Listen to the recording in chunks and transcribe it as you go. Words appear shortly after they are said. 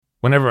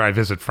Whenever I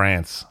visit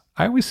France,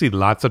 I always see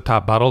lots of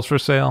top bottles for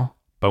sale,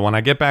 but when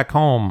I get back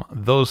home,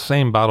 those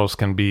same bottles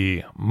can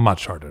be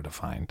much harder to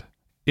find,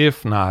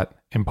 if not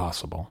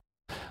impossible.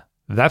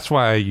 That's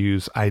why I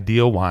use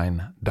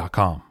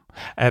idealwine.com.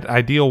 At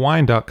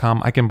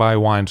idealwine.com, I can buy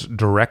wines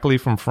directly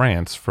from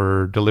France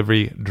for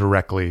delivery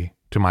directly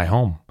to my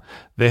home.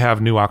 They have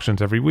new auctions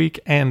every week,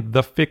 and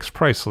the fixed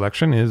price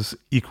selection is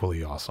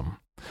equally awesome.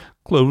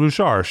 Clos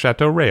Rougeard,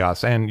 Chateau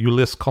Rayas, and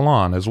Ulysse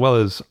Collin, as well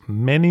as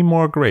many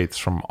more greats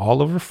from all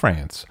over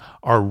France,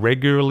 are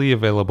regularly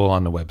available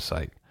on the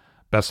website.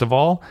 Best of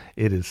all,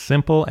 it is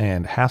simple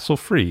and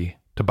hassle-free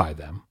to buy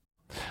them.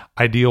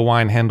 Ideal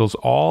Wine handles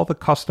all the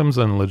customs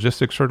and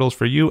logistics hurdles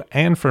for you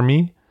and for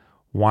me.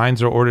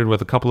 Wines are ordered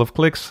with a couple of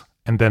clicks,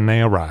 and then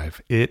they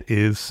arrive. It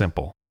is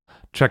simple.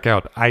 Check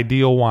out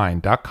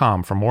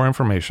idealwine.com for more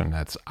information.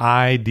 That's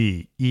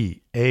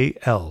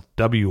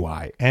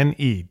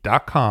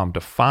IDEALWINE.com to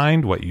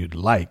find what you'd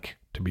like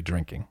to be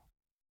drinking.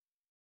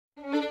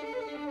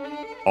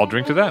 I'll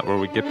Drink to That, where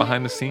we get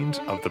behind the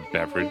scenes of the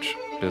beverage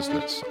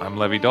business. I'm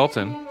Levi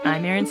Dalton.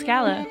 I'm Erin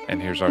Scala.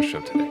 And here's our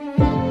show today.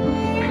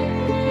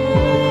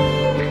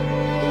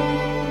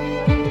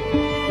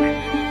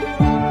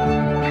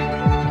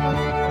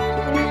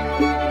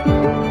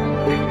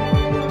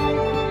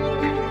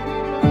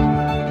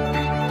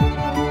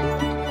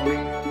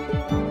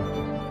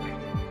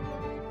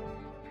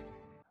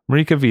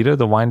 Marika Vida,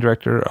 the wine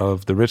director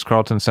of the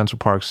Ritz-Carlton Central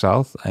Park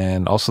South,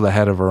 and also the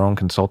head of her own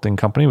consulting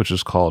company, which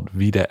is called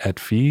Vida et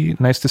Fille.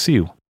 Nice to see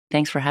you.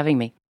 Thanks for having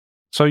me.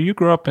 So you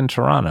grew up in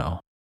Toronto.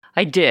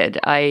 I did.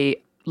 I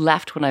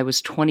left when I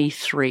was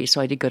 23, so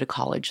I did go to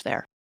college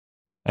there.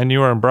 And you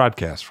were in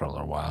broadcast for a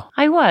little while.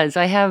 I was.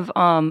 I have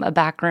a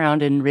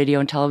background in radio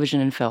and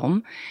television and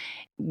film.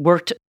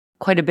 Worked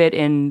quite a bit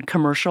in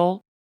commercial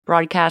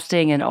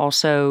broadcasting and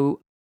also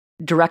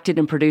directed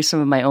and produced some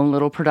of my own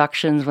little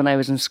productions when I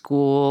was in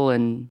school,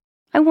 and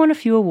I won a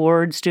few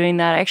awards doing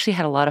that. I actually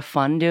had a lot of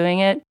fun doing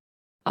it.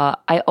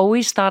 I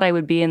always thought I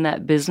would be in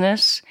that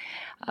business,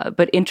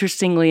 but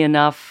interestingly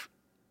enough,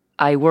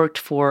 I worked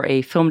for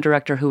a film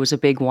director who was a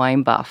big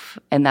wine buff,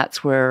 and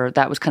that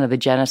was kind of the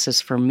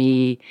genesis for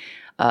me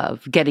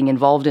of getting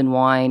involved in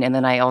wine. And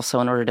then I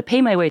also, in order to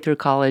pay my way through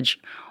college,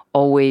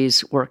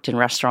 always worked in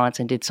restaurants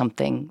and did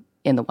something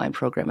in the wine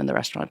program in the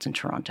restaurants in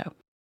Toronto.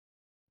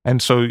 And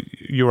so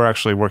you were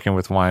actually working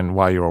with wine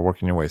while you were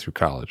working your way through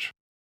college.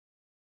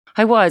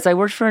 I was. I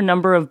worked for a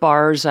number of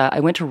bars.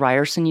 I went to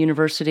Ryerson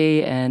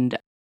University, and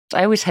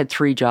I always had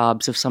 3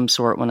 jobs of some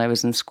sort when I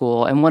was in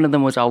school. And one of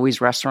them was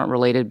always restaurant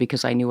related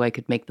because I knew I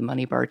could make the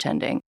money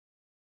bartending.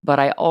 But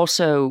I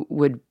also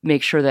would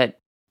make sure that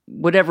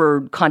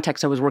whatever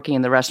context I was working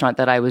in the restaurant,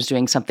 that I was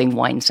doing something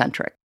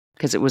wine-centric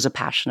because it was a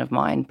passion of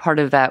mine. Part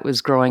of that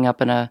was growing up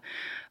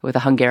with a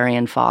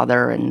Hungarian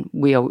father, and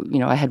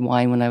I had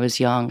wine when I was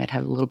young. I'd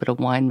have a little bit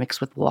of wine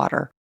mixed with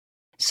water.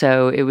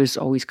 So it was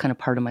always kind of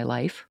part of my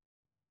life.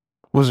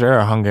 Was there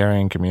a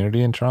Hungarian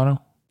community in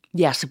Toronto?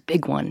 Yes, a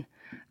big one.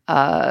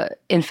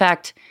 In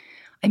fact,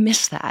 I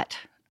miss that.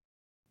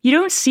 You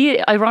don't see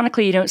it,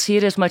 ironically, you don't see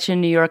it as much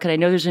in New York. And I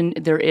know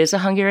there is a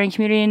Hungarian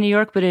community in New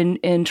York, but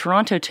in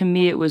Toronto, to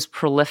me, it was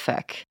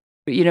prolific.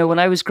 When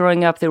I was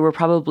growing up, there were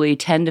probably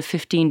 10 to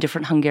 15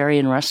 different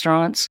Hungarian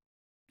restaurants.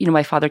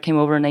 My father came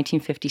over in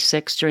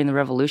 1956 during the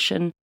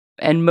Revolution,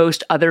 and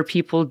most other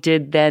people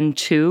did then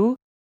too.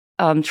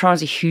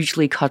 Toronto's a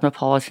hugely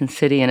cosmopolitan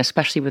city, and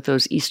especially with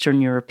those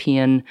Eastern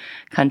European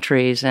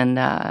countries. And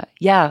I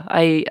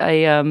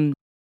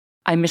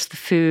miss the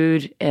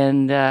food,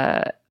 and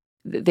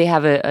they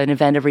have an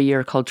event every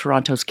year called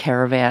Toronto's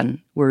Caravan,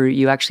 where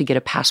you actually get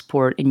a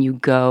passport and you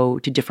go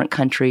to different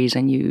countries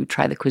and you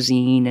try the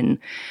cuisine and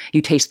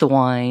you taste the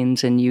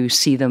wines and you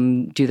see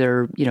them do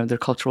their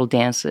cultural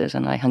dances.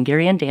 And I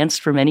Hungarian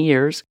danced for many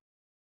years,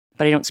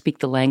 but I don't speak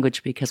the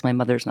language because my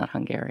mother's not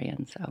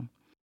Hungarian. So,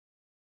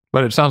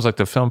 but it sounds like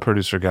the film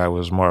producer guy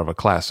was more of a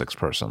classics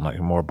person, like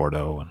more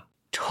Bordeaux.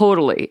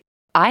 Totally.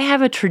 I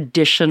have a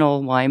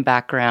traditional wine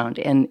background,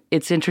 and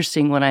it's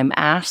interesting when I'm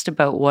asked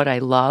about what I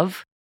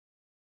love,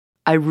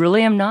 I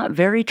really am not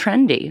very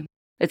trendy.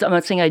 I'm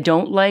not saying I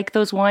don't like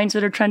those wines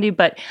that are trendy,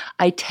 but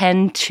I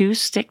tend to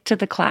stick to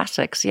the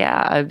classics.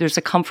 Yeah, there's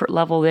a comfort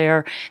level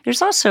there.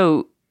 There's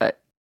also, I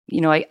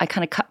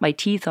kind of cut my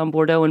teeth on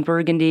Bordeaux and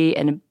Burgundy.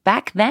 And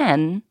back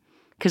then,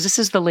 because this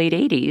is the late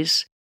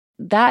 80s,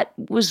 that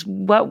was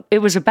what it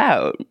was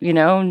about.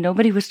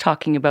 Nobody was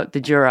talking about the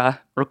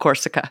Jura or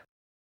Corsica.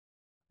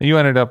 You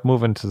ended up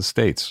moving to the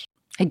States.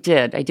 I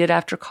did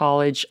after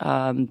college.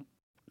 I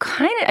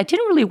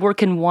didn't really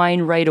work in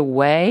wine right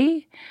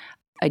away.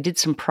 I did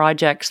some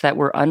projects that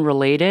were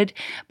unrelated,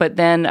 but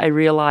then I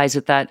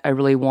realized that I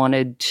really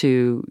wanted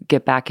to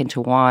get back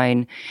into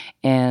wine,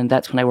 and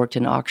that's when I worked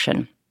in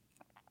auction.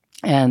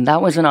 And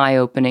that was an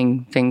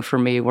eye-opening thing for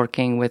me,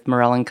 working with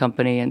Morel &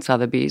 Company and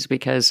Sotheby's,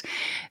 because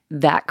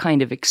that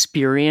kind of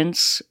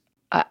experience,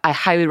 I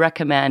highly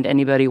recommend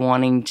anybody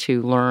wanting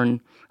to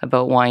learn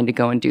about wine to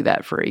go and do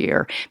that for a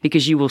year,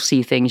 because you will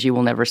see things you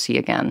will never see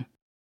again.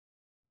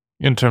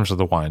 In terms of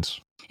the wines?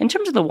 in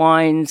terms of the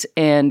wines,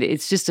 and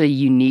it's just a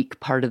unique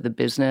part of the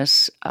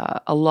business,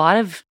 a lot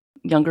of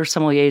younger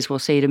sommeliers will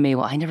say to me,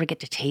 well, I never get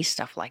to taste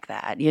stuff like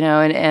that,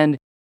 and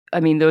I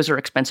mean, those are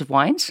expensive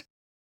wines.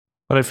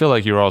 But I feel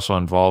like you were also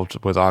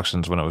involved with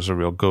auctions when it was a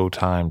real go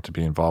time to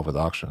be involved with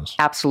auctions.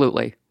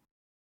 Absolutely.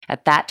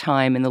 At that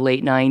time in the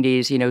late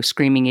 90s,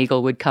 Screaming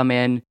Eagle would come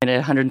in and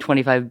at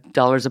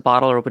 $125 a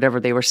bottle or whatever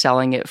they were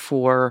selling it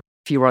for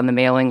if you were on the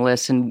mailing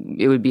list, and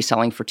it would be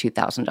selling for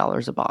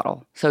 $2,000 a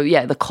bottle. So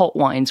yeah, the cult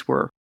wines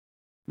were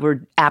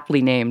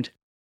aptly named.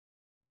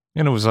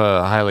 And it was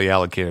a highly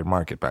allocated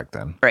market back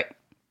then. Right.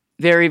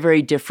 Very,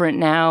 very different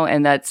now.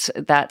 And that's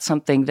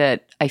something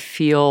that I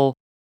feel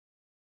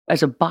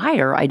as a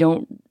buyer,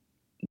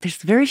 there's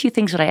very few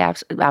things that I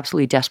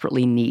absolutely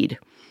desperately need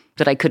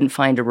that I couldn't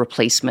find a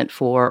replacement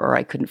for, or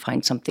I couldn't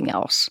find something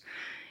else.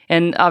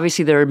 And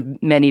obviously there are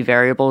many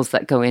variables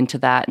that go into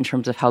that in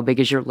terms of how big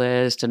is your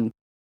list and,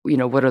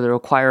 what are the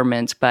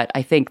requirements. But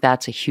I think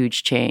that's a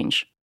huge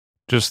change.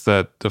 Just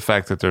that the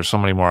fact that there's so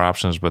many more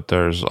options, but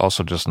there's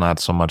also just not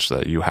so much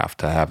that you have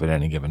to have at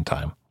any given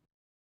time.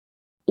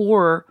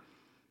 Or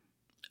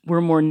we're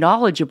more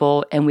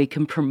knowledgeable and we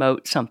can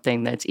promote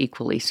something that's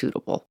equally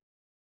suitable.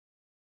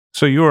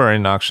 So you were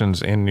in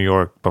auctions in New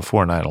York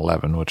before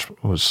 9/11, which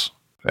was,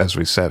 as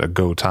we said, a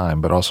go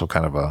time, but also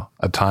kind of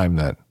a time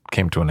that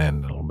came to an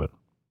end a little bit.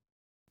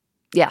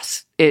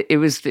 Yes,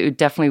 it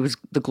definitely was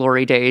the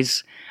glory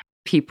days.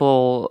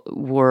 People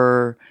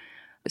were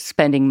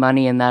spending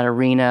money in that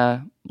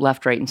arena,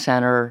 left, right, and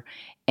center,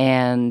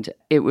 and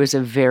it was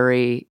a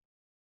very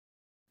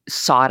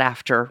sought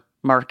after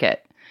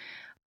market.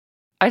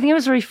 I think I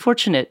was very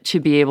fortunate to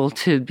be able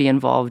to be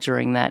involved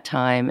during that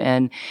time.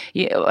 And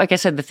like I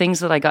said, the things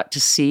that I got to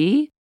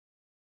see,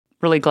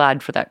 really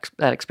glad for that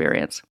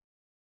experience.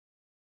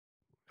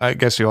 I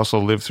guess you also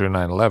lived through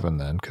 9/11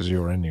 then, because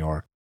you were in New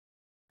York.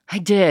 I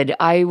did.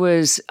 I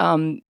was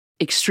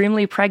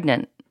extremely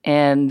pregnant,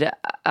 and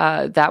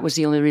that was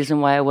the only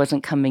reason why I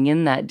wasn't coming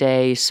in that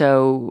day.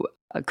 So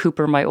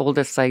Cooper, my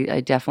oldest,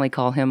 I definitely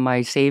call him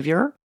my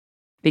savior,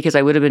 because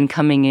I would have been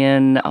coming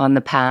in on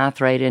the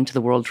path right into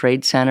the World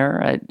Trade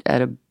Center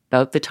at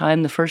about the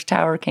time the first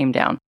tower came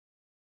down.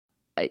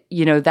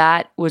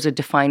 That was a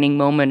defining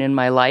moment in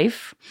my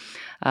life.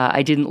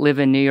 I didn't live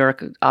in New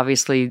York,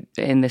 obviously,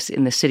 in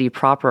the city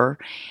proper,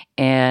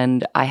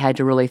 and I had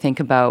to really think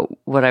about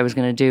what I was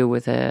going to do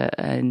with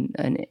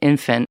an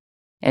infant,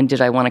 and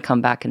did I want to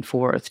come back and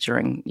forth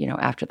during,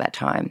 after that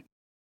time.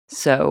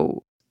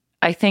 So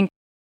I think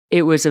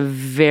it was a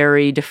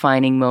very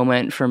defining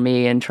moment for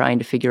me in trying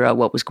to figure out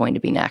what was going to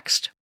be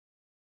next.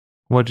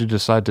 What did you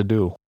decide to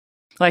do?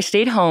 Well, I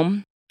stayed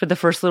home for the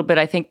first little bit.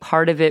 I think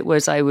part of it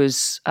was I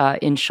was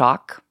in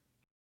shock.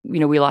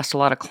 We lost a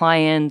lot of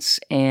clients,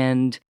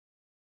 and,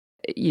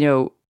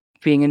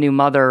 being a new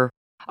mother,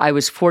 I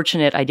was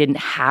fortunate I didn't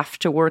have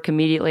to work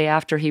immediately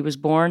after he was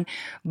born,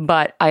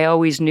 but I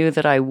always knew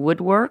that I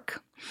would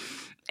work.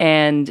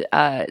 And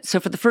so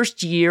for the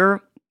first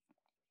year,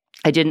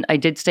 I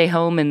did stay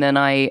home, and then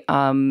I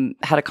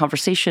had a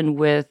conversation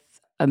with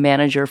a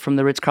manager from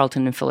the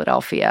Ritz-Carlton in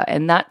Philadelphia.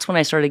 And that's when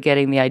I started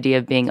getting the idea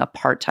of being a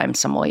part-time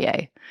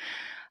sommelier.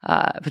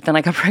 But then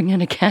I got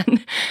pregnant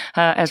again,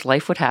 as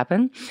life would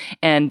happen,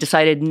 and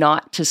decided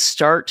not to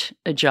start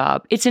a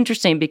job. It's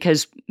interesting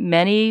because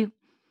many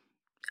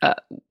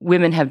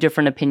women have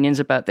different opinions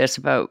about this,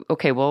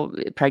 okay, well,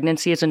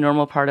 pregnancy is a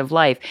normal part of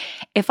life.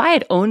 If I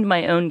had owned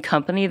my own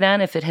company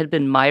then, if it had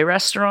been my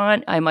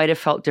restaurant, I might have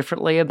felt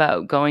differently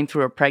about going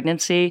through a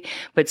pregnancy.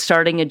 But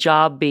starting a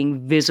job,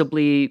 being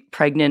visibly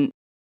pregnant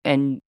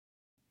and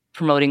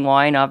promoting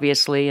wine,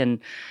 obviously, and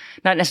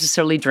not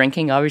necessarily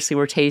drinking, obviously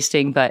we're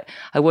tasting, but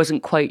I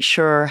wasn't quite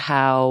sure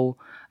how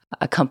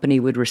a company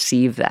would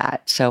receive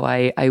that. So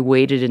I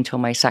waited until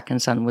my second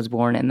son was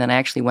born, and then I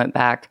actually went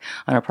back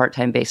on a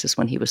part-time basis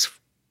when he was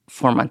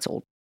 4 months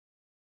old.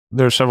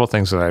 There are several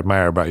things that I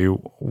admire about you.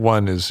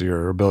 One is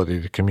your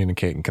ability to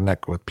communicate and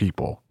connect with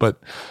people.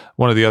 But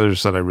one of the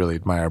others that I really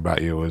admire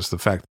about you is the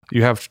fact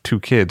you have 2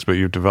 kids, but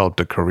you've developed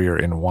a career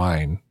in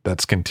wine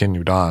that's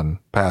continued on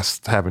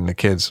past having the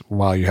kids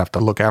while you have to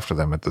look after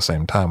them at the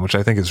same time, which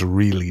I think is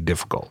really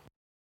difficult.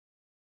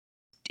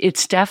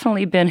 It's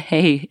definitely been,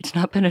 it's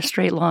not been a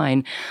straight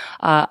line.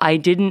 I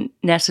didn't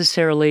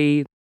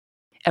necessarily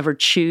ever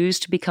choose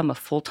to become a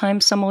full-time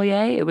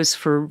sommelier. It was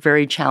for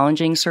very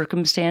challenging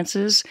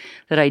circumstances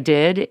that I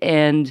did.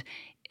 And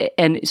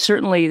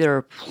certainly there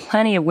are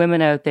plenty of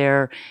women out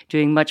there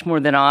doing much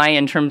more than I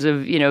in terms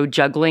of,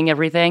 juggling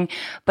everything.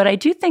 But I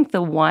do think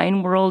the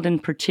wine world in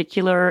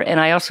particular, and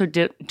I also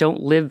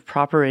don't live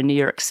proper in New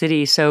York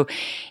City. So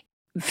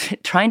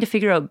trying to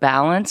figure out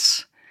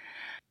balance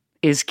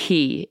is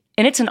key.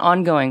 And it's an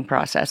ongoing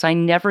process. I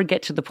never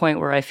get to the point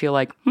where I feel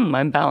like,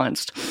 I'm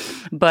balanced.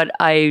 But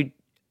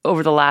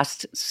over the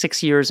last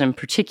 6 years in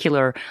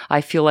particular,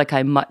 I feel like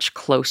I'm much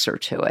closer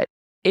to it.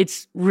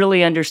 It's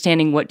really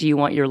understanding, what do you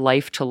want your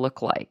life to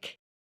look like?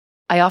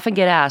 I often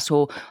get asked,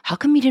 well, how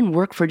come you didn't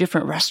work for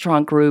different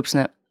restaurant groups?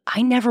 And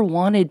I never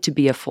wanted to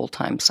be a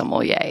full-time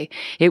sommelier.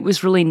 It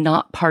was really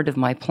not part of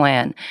my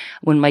plan.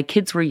 When my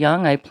kids were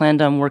young, I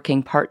planned on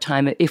working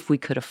part-time if we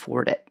could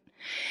afford it.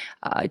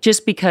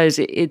 Just because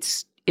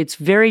it's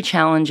very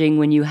challenging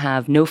when you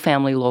have no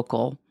family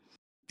local.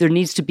 There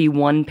needs to be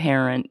one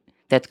parent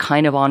that's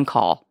kind of on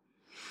call.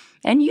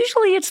 And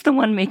usually it's the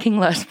one making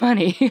less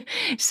money.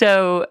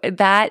 So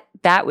that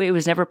it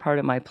was never part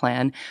of my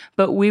plan.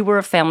 But we were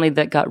a family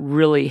that got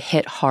really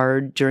hit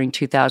hard during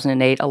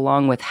 2008,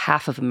 along with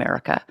half of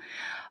America.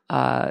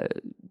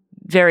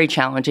 Very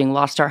challenging.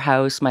 Lost our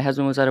house. My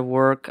husband was out of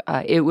work.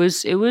 It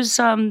was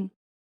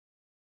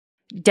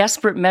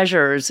desperate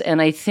measures.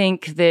 And I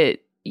think that,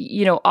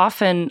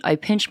 often I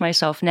pinch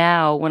myself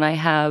now when I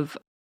have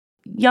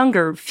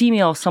younger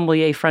female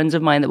sommelier friends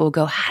of mine that will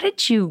go, "How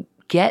did you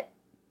get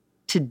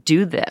to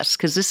do this?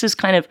 Because this is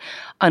kind of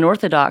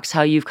unorthodox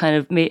how you've kind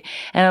of made,"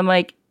 and I'm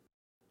like,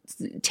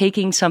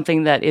 taking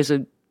something that is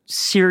a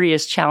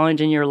serious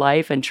challenge in your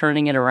life and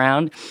turning it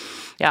around.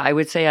 Yeah, I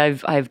would say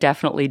I've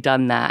definitely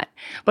done that.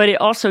 But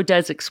it also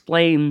does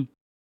explain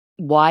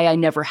why I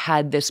never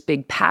had this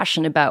big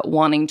passion about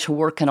wanting to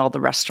work in all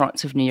the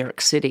restaurants of New York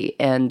City.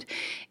 And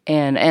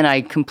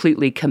I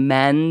completely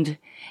commend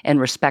and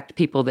respect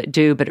people that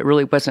do, but it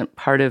really wasn't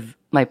part of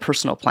my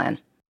personal plan.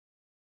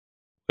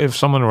 If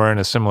someone were in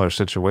a similar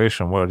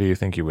situation, what do you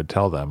think you would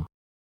tell them?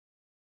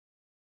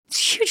 It's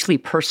hugely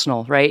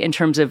personal, right? In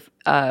terms of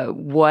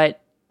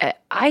what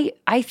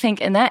I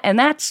think, and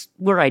that's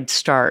where I'd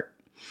start.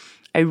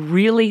 I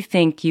really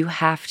think you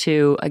have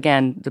to,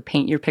 again, to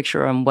paint your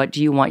picture on what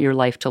do you want your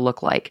life to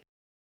look like.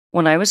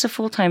 When I was a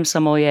full-time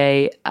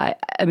sommelier, I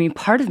mean,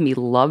 part of me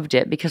loved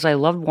it because I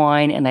loved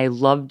wine and I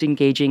loved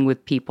engaging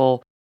with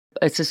people.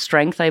 It's a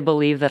strength I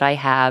believe that I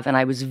have, and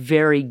I was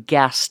very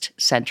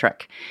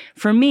guest-centric.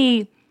 For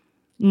me,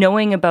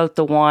 knowing about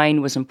the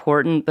wine was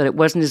important, but it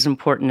wasn't as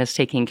important as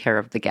taking care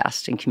of the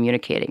guest and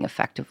communicating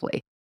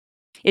effectively.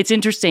 It's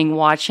interesting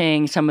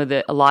watching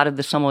a lot of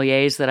the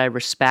sommeliers that I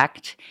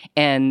respect,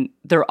 and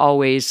they're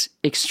always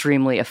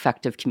extremely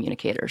effective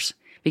communicators.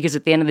 Because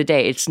at the end of the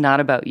day, it's not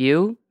about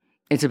you.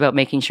 It's about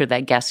making sure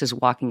that guest is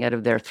walking out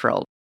of there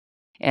thrilled.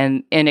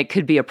 And it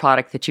could be a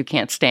product that you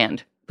can't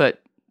stand,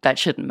 but that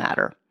shouldn't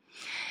matter.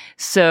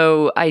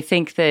 So I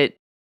think that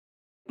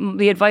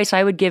the advice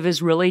I would give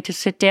is really to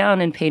sit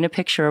down and paint a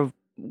picture of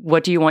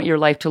what do you want your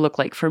life to look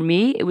like. For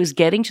me, it was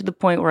getting to the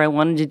point where I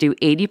wanted to do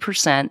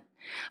 80%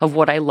 of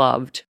what I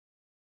loved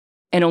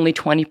and only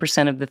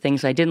 20% of the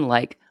things I didn't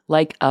like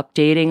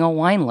updating a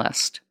wine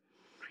list.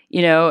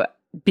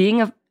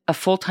 Being a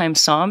full-time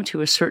somm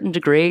to a certain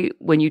degree,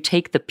 when you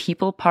take the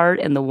people part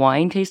and the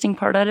wine tasting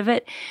part out of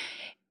it,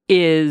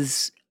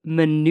 is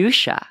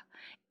minutia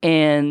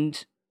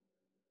and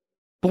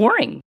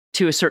boring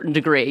to a certain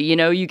degree.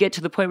 You get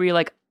to the point where you're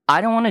like,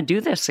 I don't want to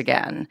do this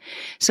again.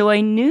 So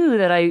I knew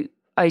that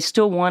I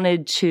still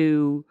wanted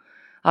to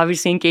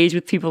obviously engage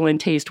with people and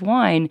taste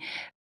wine,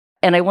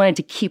 and I wanted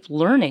to keep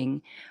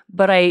learning,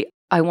 but I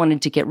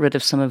wanted to get rid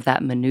of some of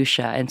that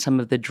minutia and some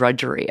of the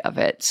drudgery of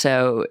it.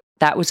 So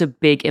that was a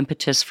big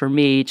impetus for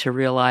me to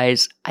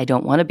realize I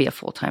don't want to be a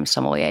full-time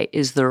sommelier.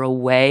 Is there a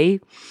way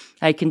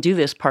I can do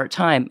this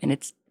part-time? And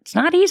it's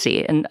not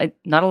easy, and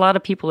not a lot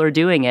of people are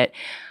doing it.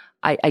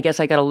 I guess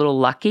I got a little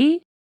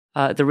lucky.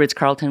 The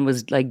Ritz-Carlton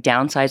was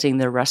downsizing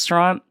their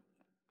restaurant.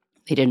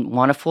 They didn't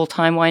want a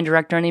full-time wine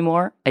director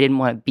anymore. I didn't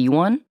want to be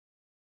one.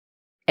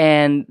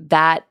 And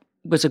that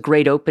was a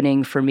great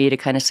opening for me to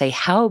kind of say,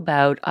 how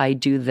about I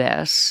do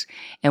this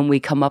and we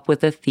come up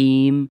with a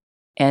theme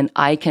and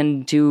I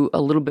can do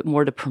a little bit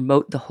more to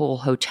promote the whole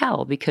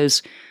hotel,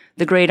 because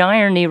the great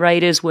irony,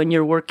 right, is when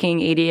you're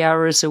working 80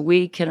 hours a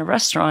week in a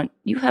restaurant,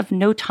 you have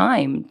no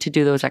time to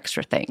do those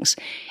extra things.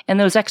 And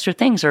those extra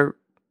things are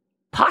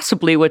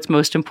possibly what's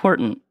most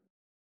important.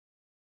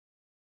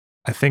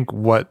 I think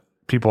what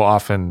people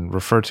often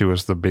refer to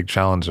as the big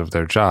challenge of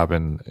their job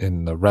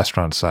in the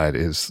restaurant side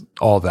is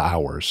all the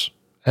hours.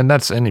 And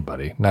that's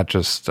anybody, not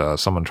just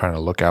someone trying to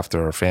look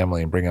after a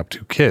family and bring up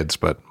 2 kids,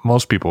 but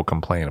most people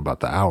complain about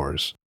the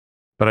hours.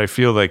 But I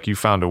feel like you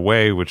found a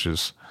way, which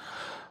is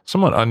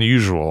somewhat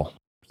unusual,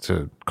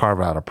 to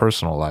carve out a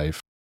personal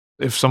life.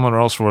 If someone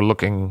else were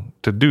looking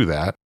to do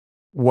that,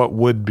 what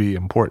would be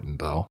important,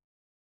 though?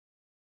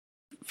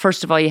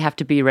 First of all, you have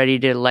to be ready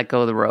to let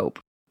go of the rope,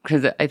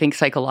 because I think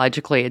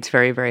psychologically it's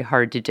very, very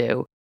hard to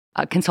do.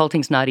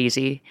 Consulting's not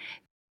easy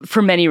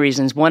for many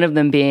reasons. One of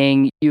them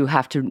being you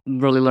have to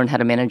really learn how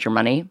to manage your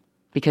money,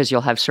 because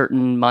you'll have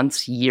certain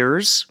months,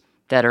 years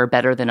that are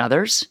better than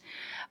others.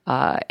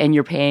 And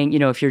you're paying,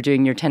 if you're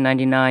doing your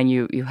 1099,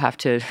 you have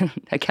to,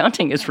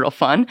 accounting is real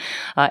fun,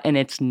 and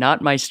it's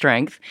not my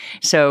strength.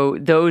 So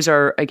those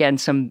are, again,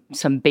 some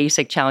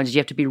basic challenges. You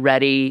have to be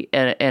ready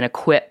and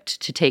equipped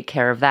to take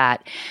care of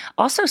that.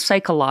 Also,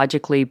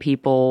 psychologically,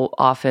 people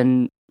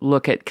often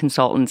look at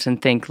consultants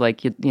and think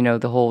the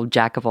whole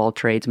jack of all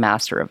trades,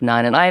 master of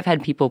none. And I've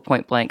had people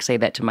point blank say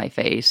that to my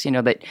face,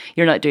 that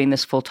you're not doing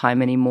this full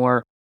time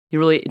anymore.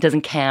 It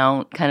doesn't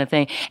count, kind of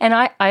thing. And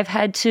I've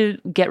had to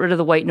get rid of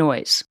the white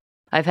noise.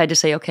 I've had to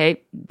say,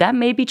 okay, that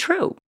may be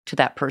true to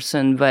that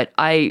person, but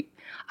I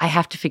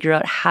have to figure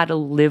out how to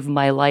live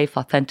my life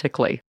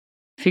authentically,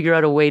 figure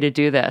out a way to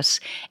do this.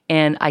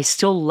 And I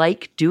still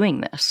like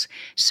doing this.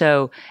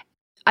 So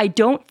I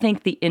don't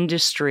think the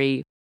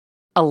industry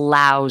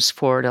allows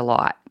for it a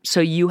lot.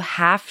 So you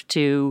have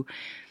to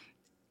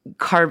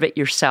carve it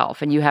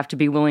yourself and you have to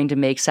be willing to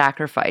make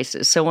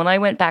sacrifices. So when I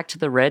went back to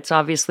the Ritz,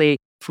 obviously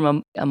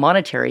from a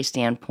monetary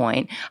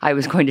standpoint, I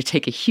was going to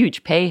take a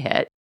huge pay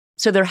hit.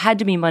 So there had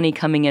to be money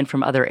coming in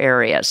from other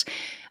areas.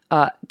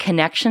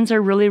 Connections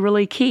are really,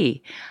 really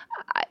key.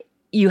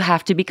 You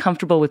have to be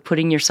comfortable with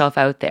putting yourself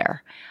out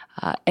there.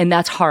 And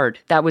that's hard.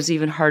 That was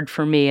even hard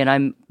for me. And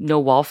I'm no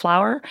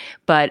wallflower,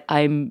 but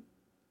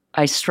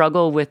I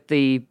struggle with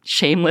the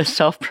shameless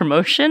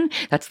self-promotion.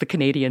 That's the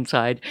Canadian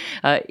side.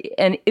 But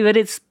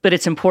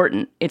it's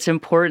important. It's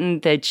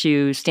important that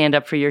you stand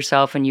up for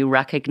yourself and you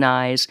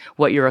recognize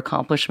what your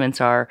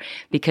accomplishments are,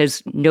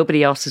 because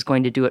nobody else is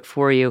going to do it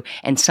for you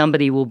and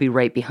somebody will be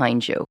right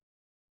behind you.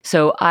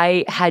 So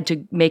I had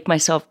to make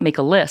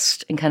a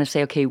list and kind of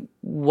say, okay,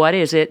 what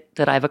is it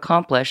that I've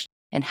accomplished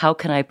and how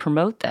can I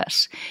promote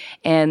this?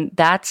 And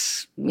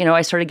that's,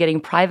 I started getting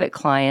private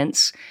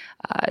clients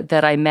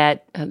that I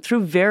met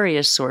through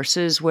various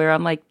sources where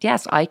I'm like,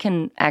 yes, I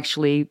can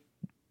actually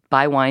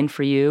buy wine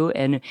for you.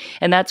 And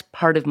that's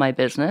part of my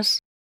business.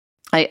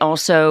 I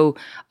also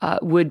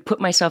would put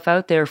myself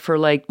out there for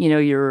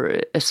your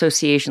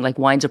association, like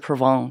Wines of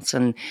Provence,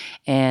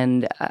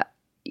 and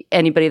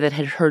anybody that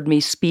had heard me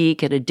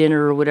speak at a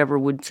dinner or whatever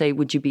would say,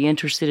 would you be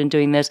interested in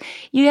doing this?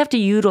 You have to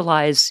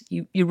utilize,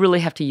 you really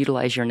have to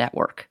utilize your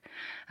network.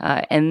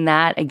 And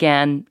that,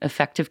 again,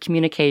 effective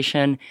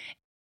communication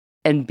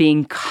and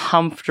being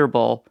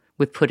comfortable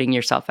with putting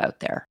yourself out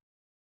there.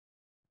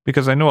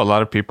 Because I know a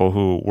lot of people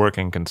who work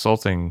in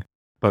consulting,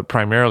 but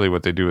primarily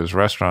what they do is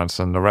restaurants,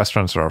 and the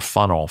restaurants are a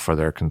funnel for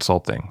their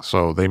consulting.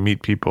 So they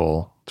meet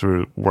people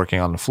through working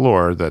on the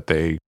floor that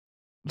they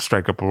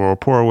strike up a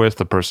rapport with,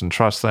 the person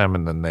trusts them,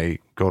 and then they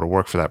go to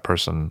work for that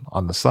person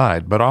on the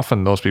side. But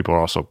often those people are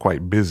also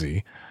quite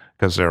busy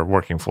because they're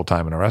working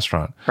full-time in a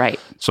restaurant. Right.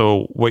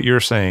 So what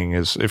you're saying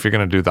is, if you're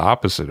going to do the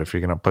opposite, if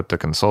you're going to put the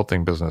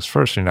consulting business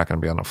first, you're not going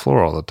to be on the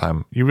floor all the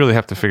time. You really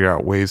have to figure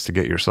out ways to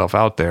get yourself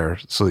out there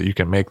so that you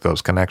can make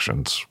those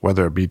connections,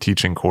 whether it be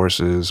teaching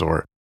courses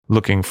or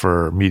looking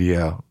for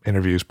media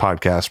interviews,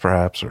 podcasts,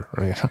 perhaps,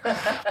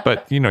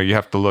 but you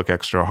have to look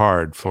extra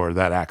hard for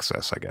that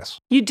access, I guess.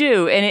 You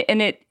do,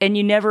 and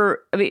you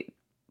never. I mean,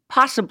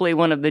 possibly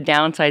one of the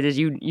downsides is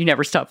you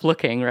never stop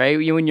looking, right?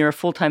 When you're a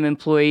full-time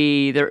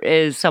employee, there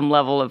is some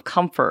level of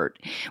comfort,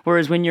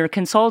 whereas when you're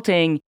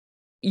consulting,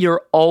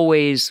 you're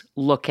always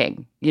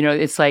looking.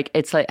 It's like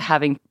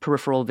having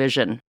peripheral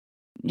vision.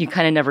 You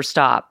kind of never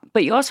stop,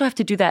 but you also have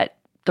to do that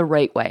the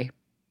right way.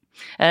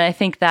 And I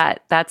think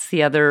that's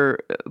the other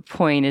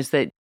point, is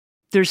that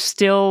there's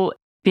still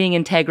being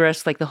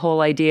integrous, like the whole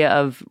idea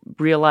of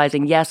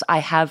realizing, yes, I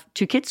have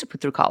 2 kids to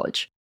put through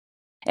college.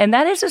 And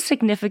that is a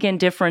significant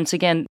difference.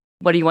 Again,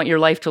 what do you want your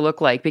life to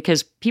look like?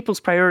 Because people's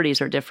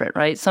priorities are different,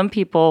 right? Some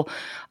people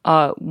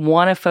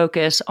want to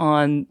focus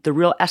on the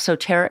real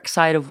esoteric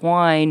side of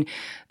wine,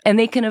 and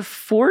they can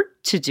afford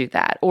to do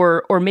that.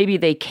 Or maybe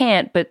they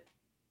can't, but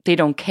they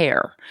don't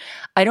care.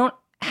 I don't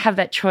have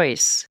that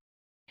choice.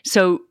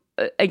 So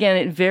again,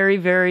 it's very,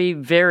 very,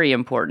 very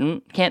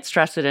important. Can't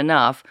stress it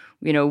enough.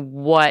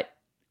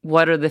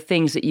 What are the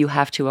things that you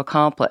have to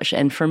accomplish?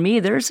 And for me,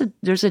 there's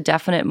a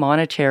definite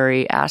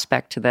monetary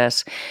aspect to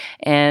this.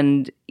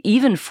 And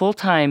even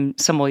full-time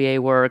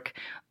sommelier work,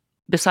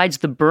 besides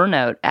the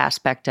burnout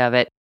aspect of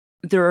it,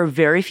 there are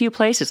very few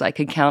places I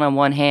could count on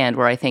one hand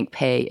where I think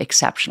pay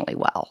exceptionally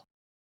well.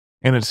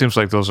 And it seems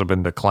like those have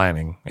been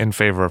declining in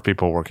favor of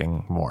people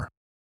working more.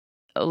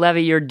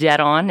 Levy, you're dead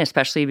on,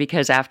 especially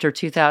because after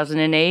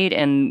 2008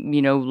 and,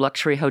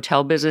 luxury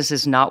hotel business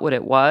is not what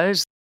it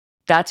was.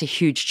 That's a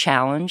huge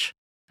challenge,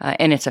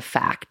 and it's a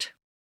fact.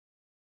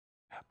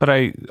 But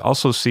I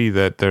also see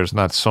that there's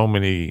not so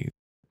many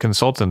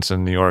consultants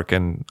in New York,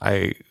 and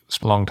I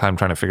spent a long time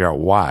trying to figure out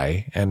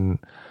why. And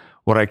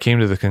what I came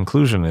to the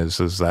conclusion is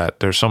that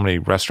there's so many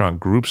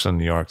restaurant groups in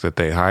New York that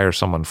they hire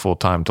someone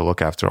full-time to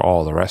look after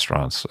all the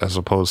restaurants, as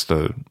opposed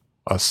to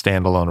a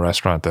standalone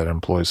restaurant that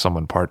employs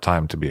someone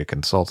part-time to be a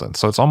consultant.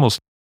 So it's almost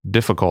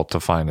difficult to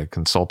find a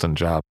consultant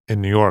job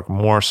in New York,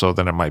 more so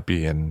than it might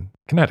be in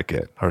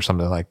Connecticut or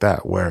something like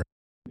that, where,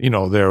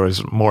 there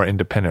is more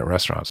independent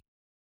restaurants.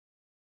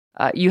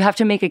 You have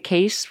to make a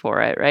case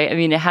for it, right? I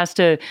mean, it has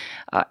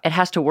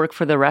to work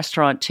for the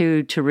restaurant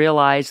too, to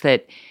realize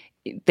that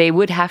they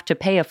would have to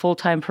pay a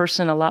full-time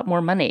person a lot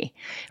more money,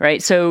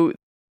 right? So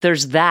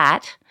there's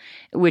that,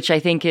 which I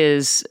think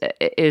is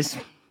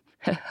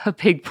a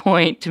big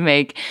point to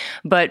make.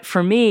 But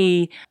for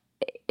me,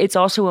 it's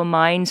also a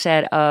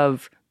mindset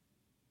of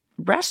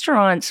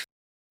restaurants.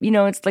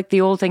 It's like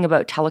the old thing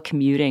about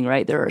telecommuting,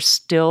 right? There are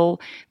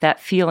still that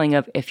feeling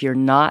of, if you're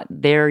not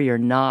there, you're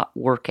not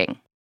working.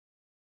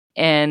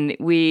 And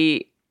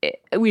we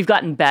we've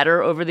gotten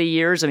better over the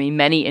years. I mean,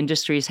 many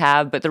industries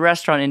have, but the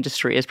restaurant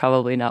industry is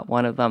probably not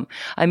one of them.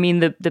 I mean,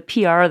 the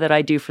PR that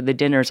I do for the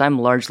dinners, I'm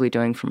largely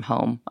doing from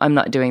home. I'm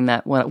not doing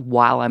that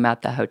while I'm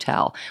at the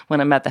hotel. When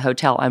I'm at the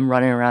hotel, I'm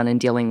running around and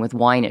dealing with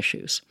wine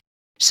issues.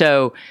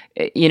 So,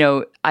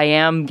 I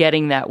am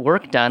getting that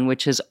work done,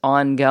 which is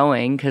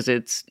ongoing because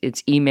it's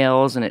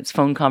emails and it's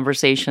phone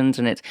conversations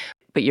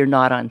but you're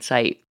not on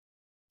site.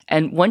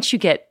 And once you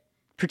get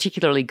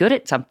particularly good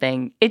at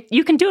something,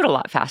 you can do it a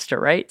lot faster,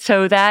 right?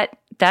 So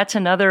that's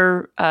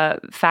another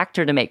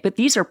factor to make. But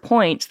these are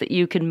points that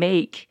you can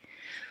make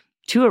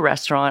to a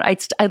restaurant.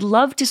 I'd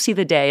love to see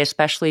the day,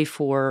 especially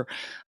for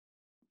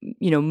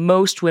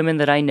most women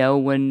that I know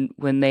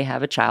when they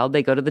have a child,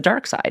 they go to the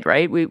dark side,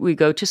 right? We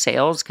go to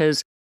sales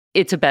because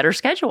it's a better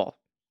schedule.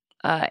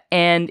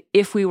 And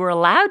if we were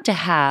allowed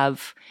to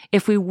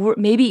if we were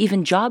maybe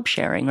even job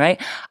sharing, right?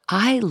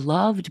 I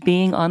loved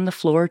being on the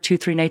floor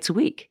 2-3 nights a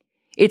week.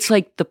 It's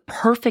like the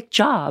perfect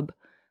job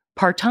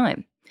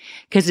part-time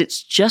because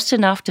it's just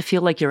enough to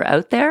feel like you're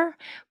out there,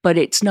 but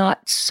it's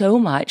not so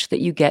much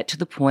that you get to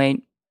the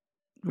point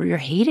where you're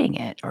hating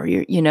it or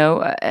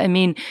I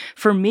mean,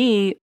 for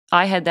me,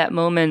 I had that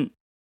moment,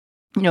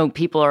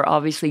 people are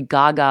obviously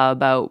gaga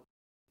about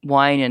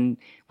wine and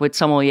what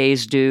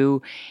sommeliers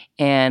do.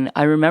 And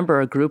I remember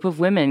a group of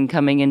women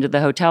coming into the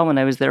hotel when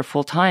I was there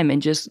full time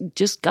and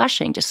just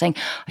gushing, just saying,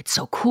 it's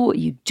so cool what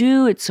you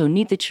do. It's so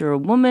neat that you're a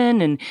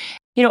woman. And,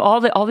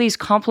 all these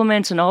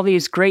compliments and all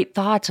these great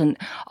thoughts. And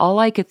all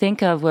I could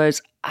think of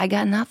was, I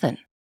got nothing.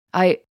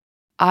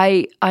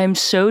 I'm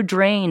so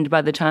drained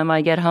by the time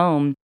I get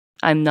home.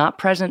 I'm not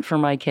present for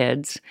my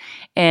kids.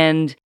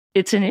 And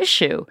it's an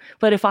issue.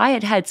 But if I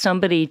had had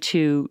somebody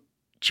to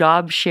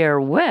job share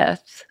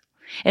with,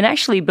 and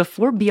actually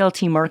before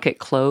BLT Market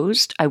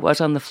closed, I was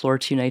on the floor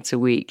 2 nights a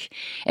week,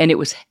 and it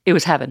was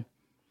heaven.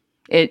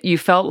 You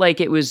felt like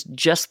it was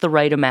just the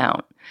right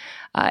amount.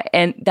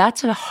 And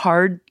that's a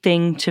hard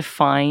thing to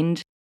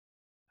find.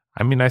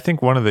 I mean, I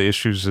think one of the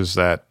issues is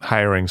that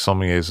hiring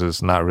sommeliers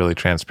is not really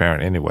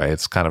transparent anyway.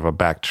 It's kind of a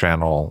back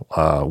channel,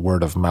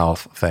 word of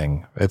mouth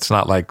thing. It's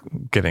not like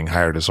getting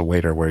hired as a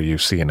waiter where you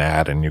see an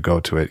ad and you go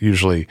to it.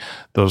 Usually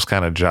those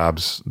kind of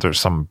jobs, there's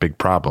some big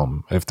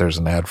problem if there's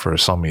an ad for a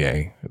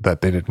sommelier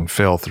that they didn't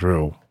fill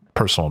through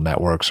personal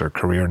networks or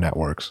career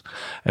networks.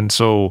 And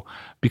so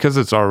because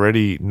it's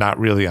already not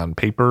really on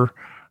paper,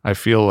 I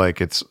feel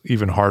like it's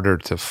even harder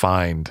to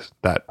find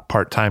that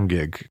part-time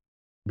gig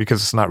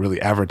because it's not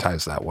really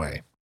advertised that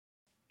way.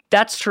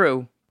 That's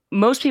true.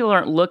 Most people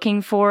aren't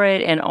looking for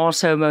it, and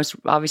also most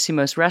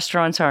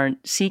restaurants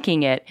aren't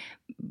seeking it.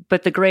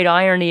 But the great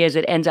irony is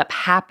it ends up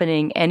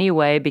happening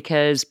anyway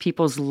because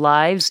people's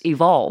lives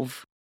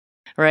evolve,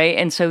 right?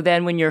 And so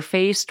then when you're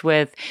faced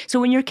with,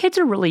 when your kids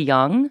are really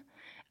young,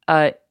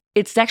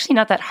 it's actually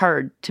not that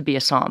hard to be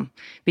a som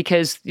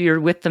because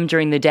you're with them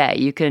during the day.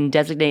 You can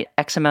designate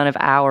X amount of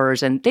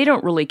hours and they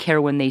don't really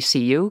care when they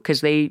see you because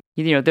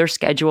their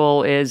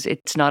schedule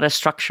it's not a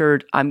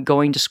structured, I'm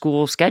going to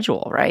school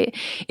schedule, right?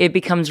 It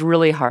becomes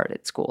really hard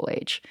at school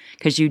age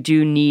because you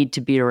do need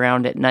to be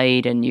around at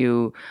night. And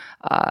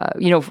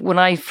when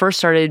I first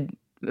started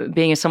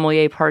being a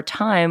sommelier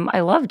part-time,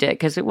 I loved it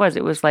because it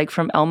was like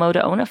from Elmo to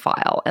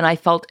Onophile, and I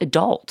felt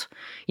adult.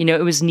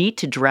 It was neat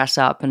to dress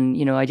up and,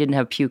 I didn't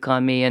have puke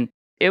on me and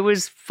it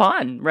was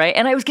fun, right?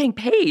 And I was getting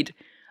paid.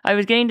 I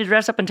was getting to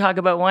dress up and talk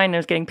about wine and I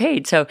was getting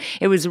paid. So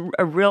it was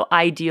a real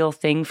ideal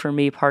thing for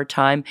me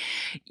part-time.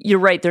 You're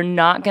right. They're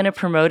not going to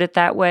promote it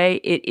that way.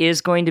 It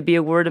is going to be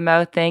a word of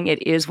mouth thing.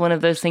 It is one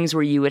of those things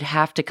where you would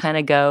have to kind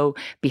of go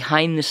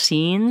behind the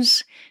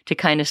scenes to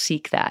kind of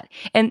seek that.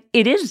 And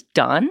it is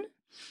done,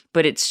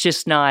 but it's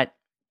just not,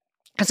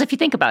 because if you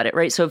think about it,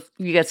 right? So if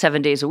you got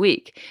 7 days a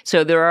week.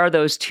 So there are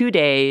those 2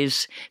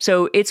 days.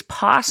 So it's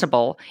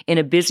possible in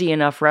a busy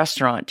enough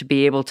restaurant to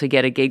be able to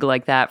get a gig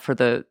like that for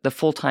the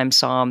full-time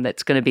som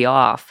that's going to be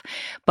off.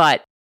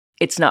 But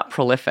it's not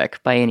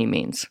prolific by any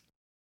means.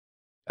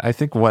 I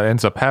think what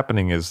ends up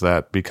happening is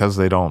that because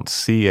they don't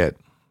see it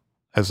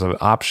as an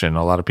option,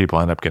 a lot of people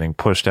end up getting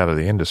pushed out of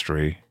the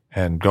industry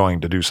and going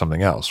to do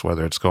something else,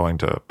 whether it's going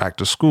to back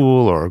to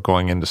school or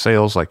going into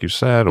sales, like you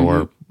said,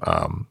 or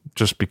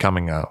just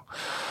becoming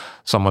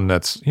someone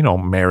that's,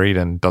 married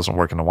and doesn't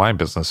work in the wine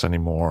business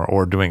anymore,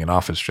 or doing an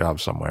office job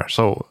somewhere.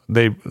 So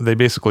they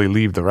basically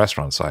leave the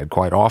restaurant side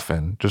quite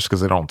often just because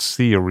they don't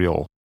see a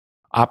real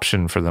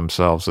option for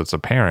themselves that's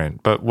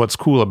apparent. But what's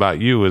cool about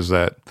you is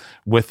that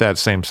with that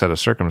same set of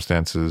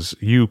circumstances,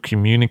 you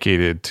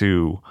communicated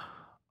to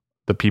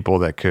the people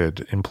that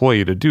could employ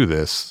you to do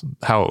this,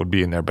 how it would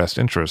be in their best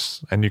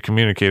interests. And you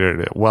communicated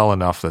it well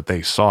enough that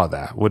they saw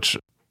that, which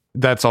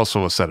that's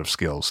also a set of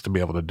skills to be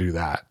able to do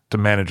that, to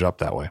manage up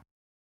that way.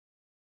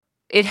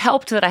 It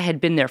helped that I had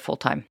been there full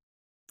time,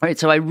 right?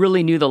 So I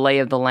really knew the lay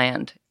of the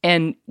land.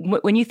 And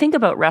when you think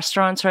about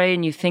restaurants, right,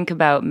 and you think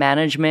about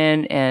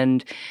management,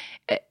 and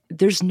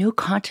there's no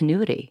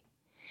continuity.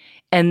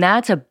 And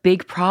that's a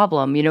big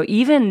problem,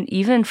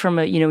 even from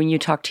when you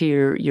talk to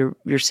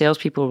your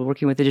salespeople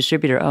working with the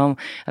distributor,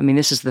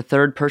 this is the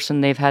third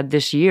person they've had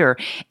this year,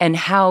 and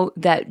how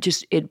that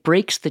just, it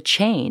breaks the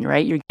chain,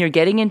 right? You're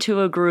getting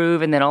into a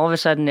groove and then all of a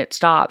sudden it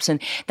stops.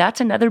 And that's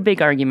another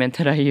big argument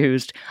that I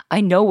used. I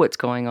know what's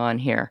going on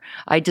here.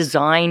 I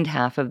designed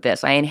half of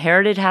this. I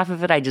inherited half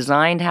of it. I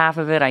designed half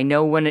of it. I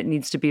know when it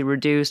needs to be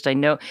reduced. I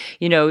know,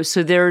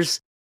 so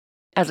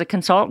as a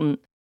consultant,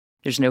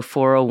 there's no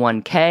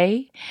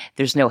 401k.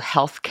 There's no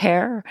health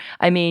care.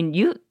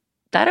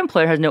 That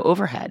employer has no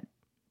overhead.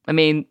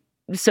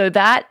 So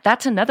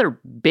that's another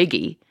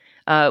biggie.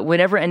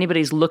 Whenever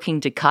anybody's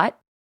looking to cut,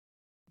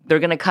 they're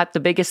going to cut the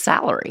biggest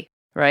salary,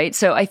 right?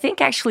 So I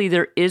think actually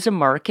there is a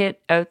market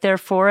out there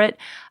for it.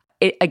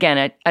 I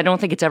don't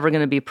think it's ever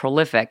going to be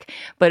prolific,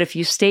 but if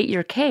you state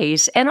your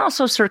case, and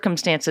also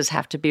circumstances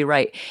have to be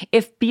right.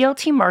 If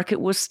BLT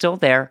market was still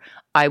there,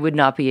 I would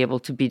not be able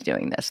to be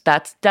doing this.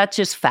 That's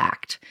just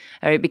fact,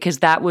 all right? Because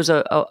that was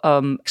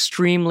a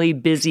extremely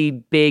busy,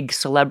 big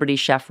celebrity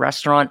chef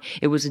restaurant.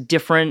 It was a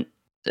different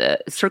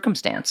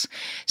circumstance.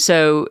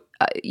 So,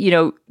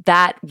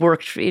 that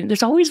worked.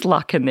 There's always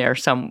luck in there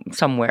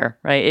somewhere,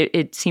 right?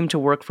 It seemed to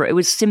work it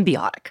was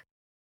symbiotic.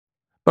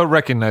 But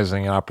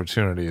recognizing an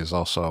opportunity is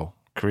also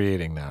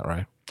creating that,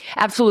 right?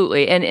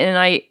 Absolutely.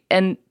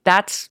 And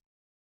that's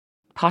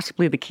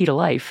possibly the key to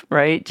life,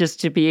 right? Just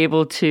to be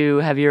able to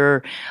have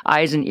your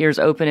eyes and ears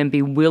open and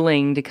be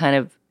willing to kind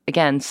of,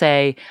 again,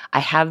 say, I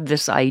have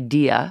this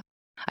idea.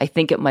 I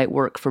think it might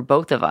work for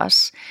both of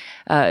us.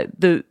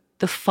 The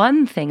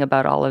fun thing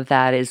about all of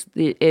that is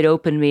it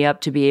opened me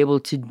up to be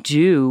able to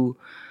do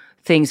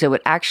things that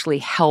would actually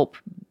help,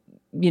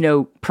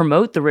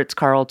 promote the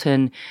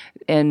Ritz-Carlton,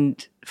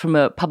 and from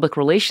a public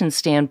relations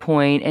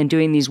standpoint, and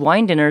doing these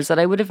wine dinners that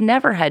I would have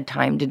never had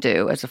time to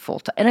do as a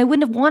full-time. And I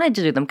wouldn't have wanted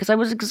to do them because I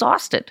was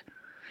exhausted.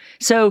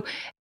 So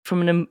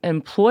from an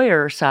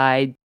employer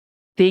side,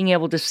 being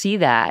able to see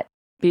that,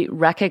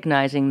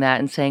 recognizing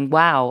that and saying,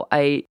 wow,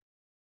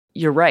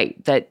 you're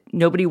right, that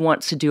nobody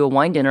wants to do a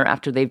wine dinner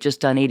after they've just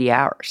done 80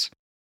 hours.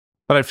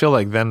 But I feel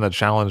like then the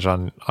challenge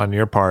on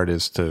your part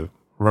is to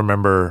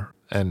remember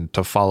and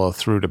to follow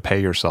through to pay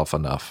yourself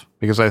enough.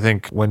 Because I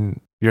think when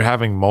you're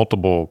having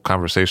multiple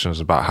conversations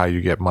about how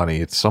you get money,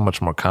 it's so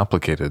much more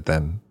complicated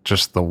than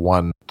just the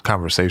one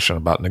conversation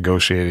about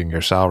negotiating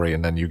your salary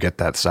and then you get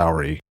that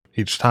salary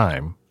each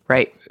time.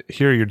 Right.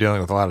 Here you're dealing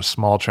with a lot of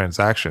small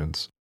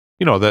transactions,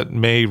 that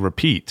may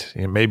repeat.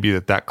 It may be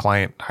that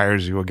client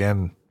hires you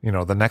again,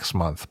 the next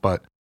month.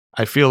 But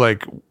I feel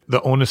like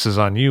the onus is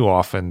on you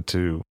often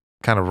to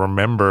kind of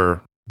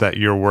remember that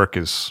your work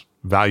is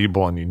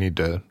valuable and you need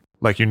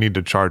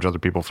to charge other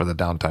people for the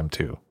downtime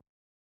too.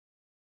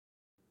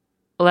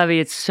 Levi,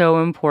 it's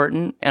so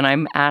important. And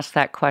I'm asked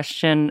that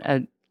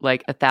question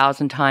like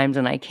 1,000 times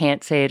and I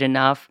can't say it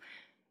enough.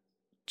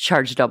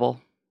 Charge double,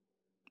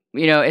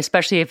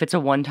 especially if it's a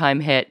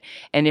one-time hit.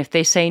 And if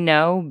they say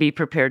no, be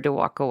prepared to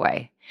walk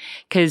away.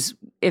 Because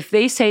if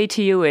they say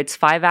to you it's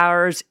 5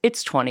 hours,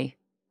 it's 20.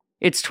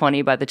 It's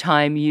 20 by the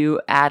time you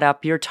add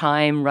up your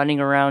time running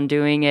around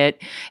doing it.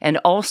 And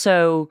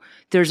also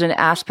there's an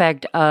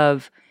aspect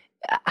of,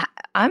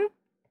 I'm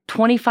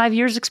 25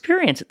 years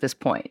experience at this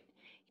point.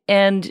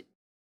 And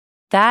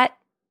that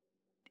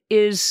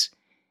is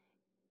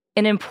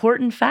an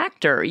important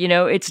factor.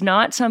 It's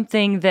not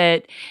something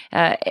that,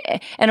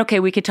 and okay,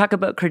 we could talk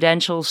about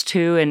credentials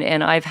too.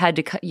 And I've had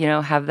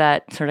to, have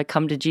that sort of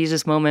come to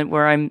Jesus moment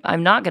where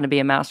I'm not going to be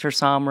a master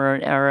somm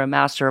or a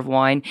master of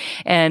wine.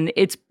 And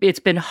it's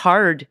been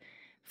hard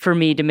for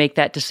me to make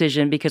that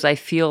decision because I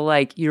feel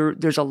like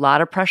there's a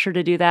lot of pressure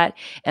to do that.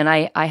 And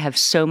I have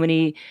so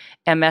many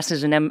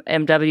MSs and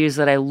MWs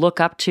that I look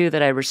up to,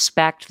 that I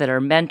respect, that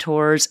are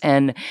mentors,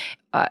 and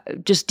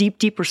just deep,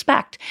 deep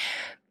respect.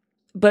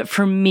 But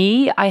for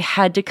me, I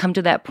had to come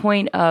to that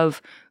point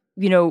of,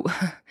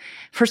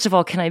 first of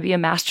all, can I be a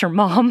master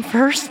mom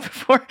first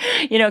before,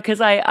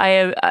 because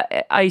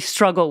I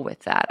struggle with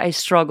that. I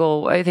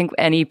think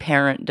any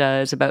parent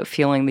does, about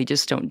feeling they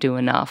just don't do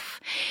enough.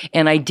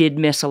 And I did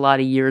miss a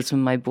lot of years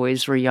when my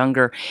boys were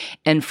younger.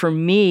 And for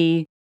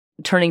me,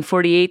 turning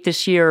 48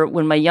 this year,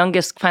 when my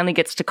youngest finally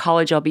gets to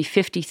college, I'll be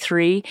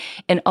 53.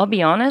 And I'll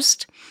be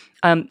honest,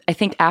 I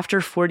think after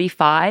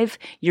 45,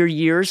 your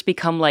years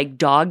become like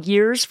dog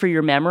years for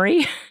your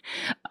memory.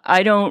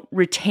 I don't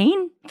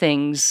retain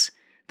things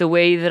the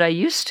way that I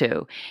used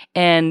to.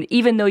 And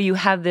even though you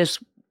have this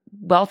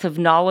wealth of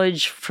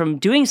knowledge from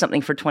doing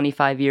something for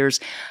 25 years,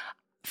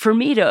 for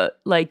me to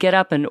get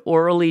up and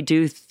orally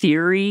do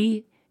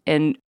theory,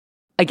 and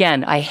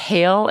again, I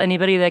hail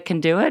anybody that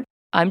can do it.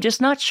 I'm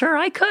just not sure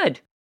I could.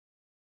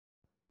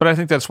 But I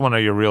think that's one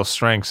of your real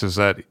strengths, is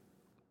that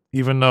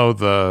even though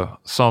the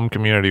somm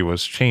community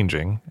was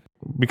changing,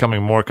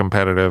 becoming more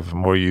competitive,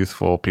 more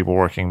youthful, people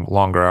working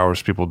longer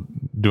hours, people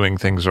doing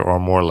things that are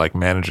more like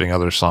managing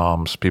other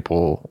somms,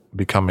 people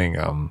becoming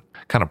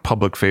kind of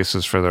public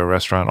faces for their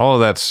restaurant, all of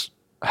that's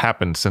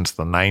happened since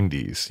the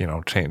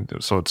 90s,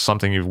 changed. So it's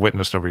something you've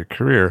witnessed over your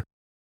career.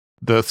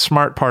 The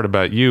smart part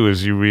about you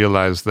is you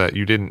realized that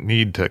you didn't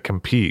need to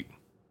compete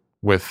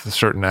with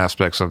certain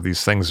aspects of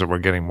these things that were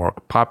getting more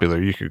popular.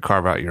 You could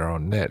carve out your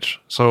own niche.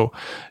 So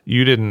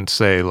you didn't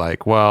say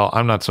like, well,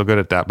 I'm not so good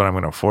at that, but I'm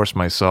going to force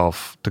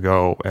myself to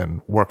go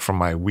and work from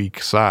my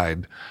weak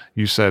side.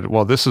 You said,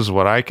 well, this is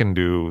what I can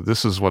do.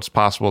 This is what's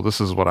possible. This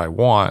is what I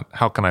want.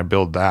 How can I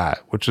build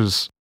that? Which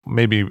is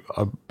maybe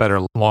a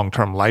better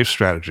long-term life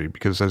strategy,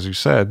 because as you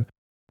said,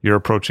 you're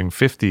approaching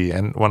 50.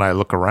 And when I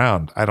look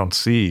around, I don't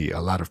see a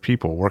lot of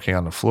people working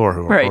on the floor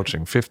who are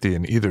approaching 50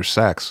 in either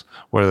sex,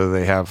 whether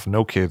they have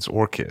no kids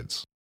or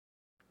kids.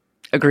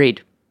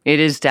 Agreed.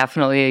 It is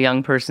definitely a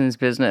young person's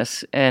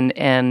business, and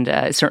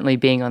certainly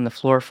being on the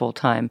floor full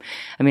time.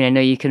 I mean, I know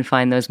you can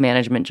find those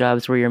management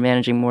jobs where you're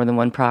managing more than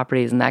one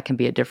properties, and that can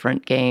be a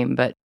different game.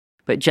 But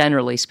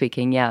generally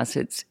speaking, yes,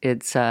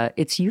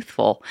 it's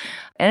youthful,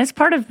 and it's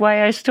part of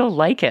why I still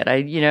like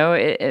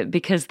it.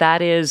 Because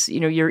that is,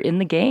 you're in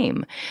the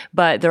game,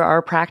 but there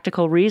are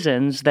practical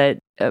reasons that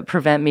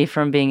prevent me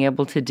from being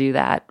able to do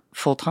that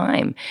full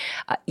time.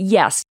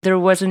 Yes, there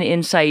was an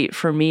insight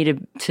for me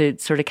to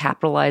sort of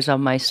capitalize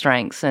on my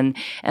strengths, and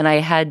I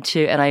had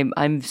to, and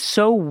I'm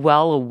so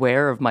well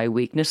aware of my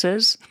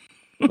weaknesses.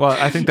 Well,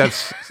 I think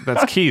that's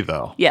key,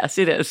 though. Yes,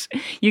 it is.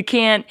 You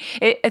can't.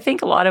 I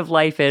think a lot of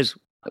life is,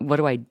 what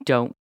do I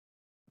don't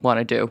want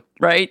to do,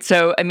 right?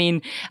 So, I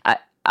mean,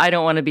 I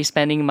don't want to be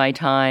spending my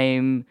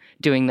time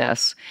doing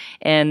this.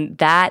 And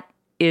that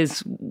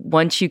is,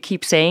 once you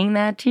keep saying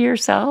that to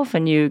yourself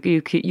and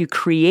you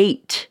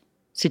create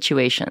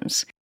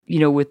situations.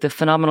 With the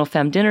Phenomenal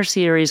Femme Dinner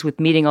series, with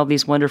meeting all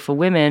these wonderful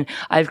women,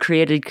 I've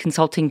created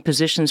consulting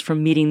positions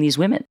from meeting these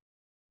women.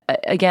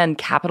 Again,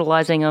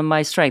 capitalizing on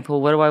my strength. Well,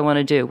 what do I want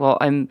to do? Well,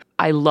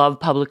 I love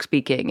public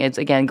speaking. It's,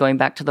 again, going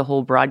back to the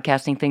whole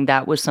broadcasting thing.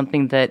 That was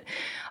something that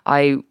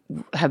I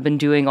have been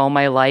doing all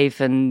my life.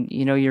 And,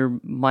 your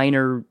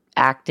minor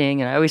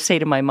acting. And I always say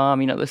to my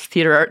mom, this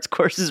theater arts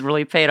course has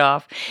really paid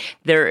off.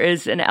 There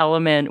is an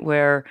element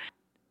where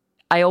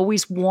I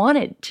always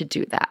wanted to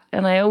do that.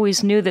 And I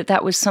always knew that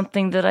that was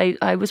something that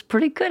I was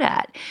pretty good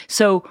at.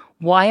 So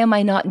why am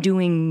I not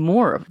doing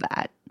more of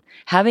that?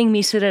 Having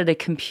me sit at a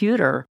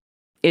computer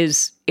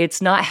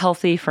it's not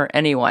healthy for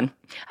anyone.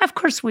 Of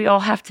course, we all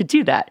have to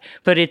do that,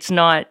 but it's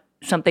not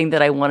something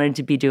that I wanted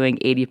to be doing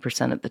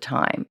 80% of the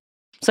time.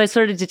 So I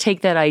started to take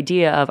that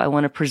idea of, I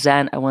want to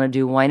present, I want to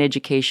do wine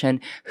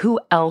education. Who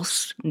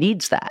else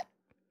needs that?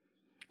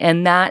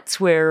 And that's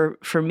where,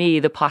 for me,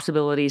 the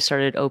possibilities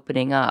started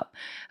opening up.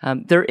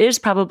 There is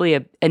probably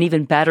an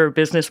even better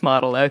business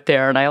model out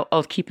there, and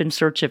I'll keep in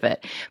search of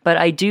it. But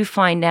I do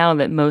find now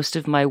that most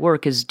of my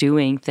work is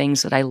doing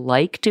things that I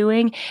like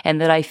doing and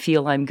that I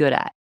feel I'm good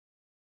at.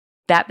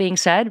 That being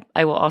said,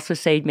 I will also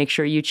say, make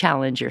sure you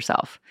challenge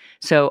yourself.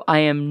 So I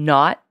am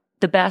not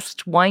the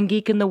best wine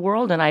geek in the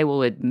world, and I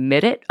will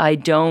admit it. I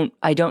don't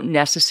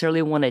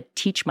necessarily want to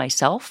teach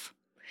myself.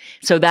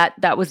 So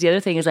that was the other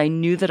thing, is I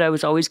knew that I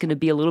was always going to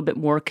be a little bit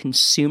more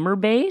consumer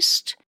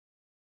based.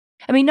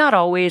 I mean, not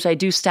always. I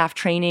do staff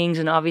trainings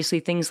and obviously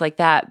things like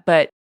that,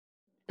 but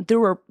there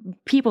were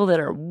people that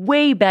are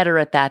way better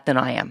at that than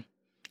I am.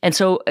 And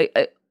so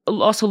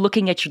also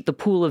looking at the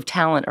pool of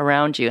talent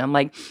around you, I'm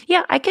like,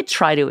 yeah, I could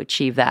try to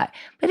achieve that,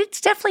 but it's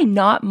definitely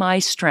not my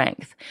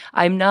strength.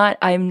 I'm not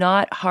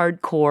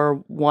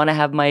hardcore, want to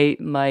have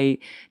my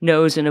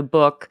nose in a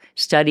book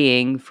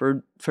studying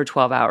for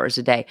 12 hours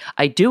a day.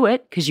 I do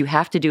it because you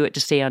have to do it to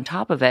stay on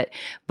top of it.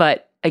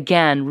 But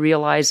again,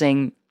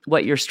 realizing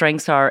what your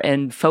strengths are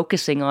and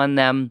focusing on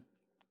them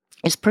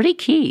is pretty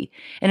key.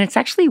 And it's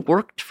actually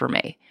worked for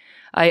me.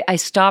 I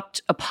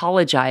stopped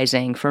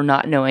apologizing for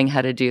not knowing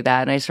how to do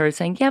that. And I started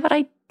saying, yeah, but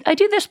I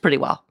do this pretty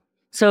well.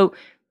 So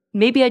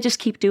maybe I just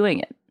keep doing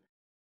it.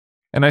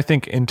 And I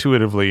think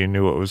intuitively you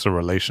knew it was a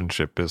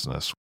relationship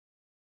business.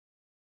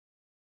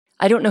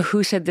 I don't know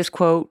who said this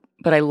quote,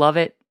 but I love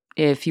it.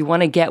 If you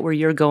want to get where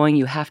you're going,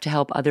 you have to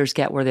help others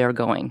get where they're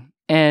going.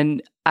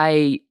 And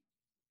I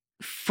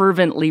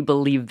fervently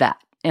believe that.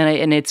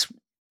 And it's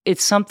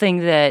something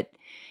that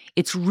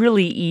it's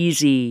really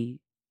easy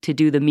to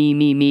do the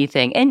me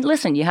thing. And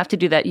listen, you have to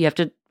do that. You have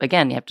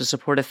to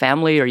support a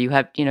family, or you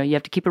have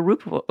to keep a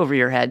roof over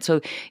your head.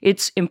 So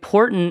it's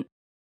important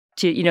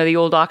to, the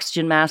old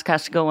oxygen mask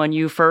has to go on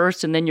you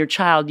first and then your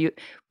child.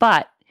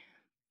 But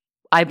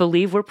I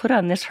believe we're put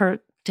on this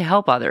earth to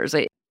help others.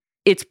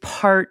 It's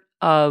part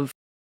of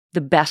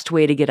the best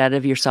way to get out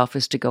of yourself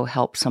is to go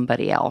help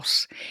somebody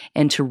else,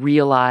 and to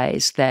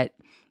realize that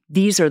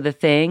these are the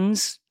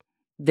things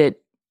that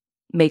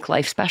make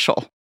life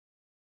special.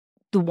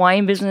 The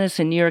wine business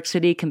in New York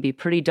City can be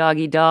pretty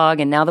dog-eat-dog,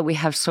 and now that we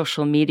have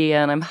social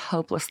media, and I'm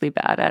hopelessly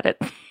bad at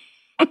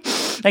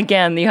it.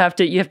 Again, you have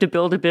to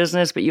build a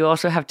business, but you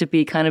also have to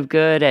be kind of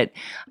good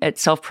at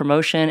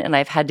self-promotion, and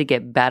I've had to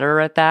get better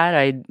at that.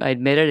 I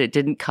admit it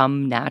didn't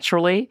come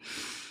naturally.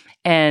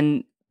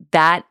 And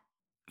that,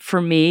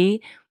 for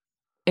me,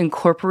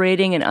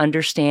 incorporating and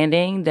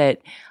understanding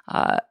that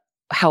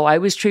how I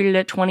was treated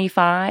at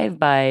 25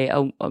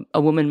 by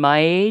a woman my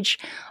age,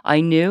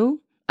 I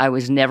knew I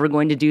was never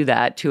going to do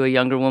that to a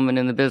younger woman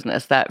in the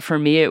business. That for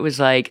me, it was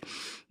like,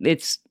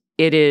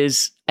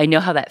 I know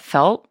how that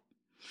felt,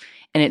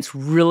 and it's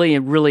really,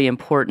 really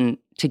important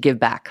to give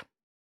back.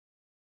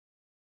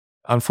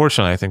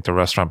 Unfortunately, I think the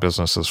restaurant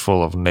business is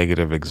full of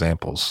negative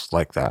examples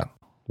like that,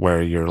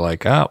 where you're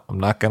like, oh, I'm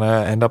not going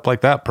to end up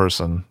like that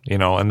person,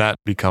 and that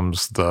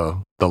becomes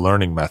the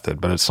learning method.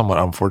 But it's somewhat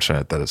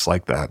unfortunate that it's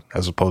like that,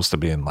 as opposed to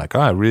being like, oh,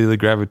 I really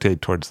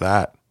gravitate towards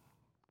that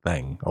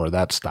thing or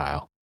that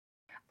style.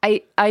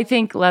 I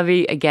think,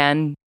 Levy,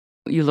 again,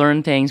 you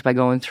learn things by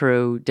going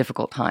through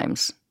difficult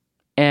times.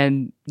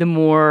 And the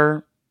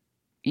more,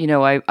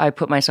 I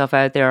put myself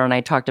out there and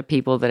I talk to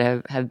people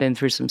that have been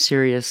through some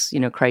serious,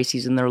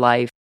 crises in their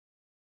life,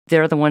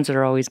 they're the ones that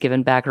are always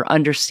giving back or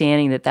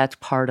understanding that that's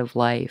part of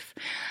life.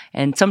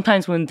 And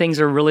sometimes when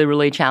things are really,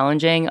 really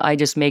challenging, I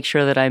just make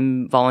sure that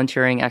I'm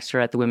volunteering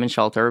extra at the women's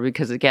shelter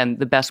because, again,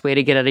 the best way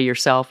to get out of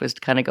yourself is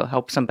to kind of go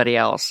help somebody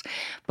else.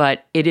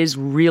 But it is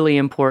really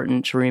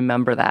important to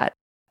remember that,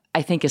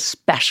 I think,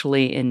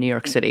 especially in New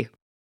York City.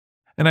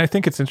 And I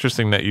think it's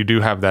interesting that you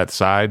do have that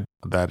side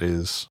that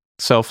is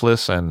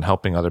selfless and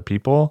helping other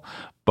people.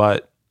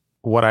 But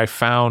what I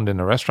found in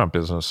the restaurant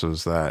business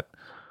is that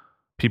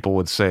people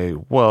would say,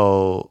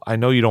 well, I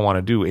know you don't want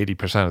to do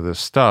 80% of this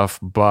stuff,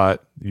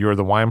 but you're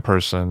the wine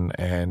person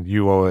and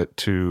you owe it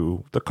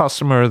to the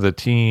customer, the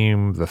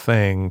team, the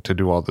thing to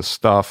do all this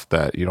stuff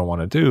that you don't want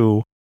to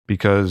do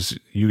because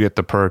you get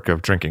the perk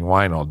of drinking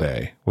wine all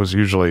day, was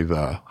usually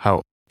how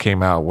it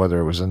came out, whether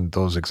it was in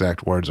those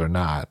exact words or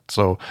not.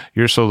 So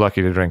you're so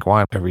lucky to drink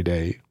wine every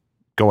day.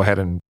 Go ahead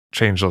and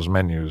change those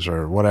menus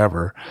or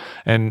whatever.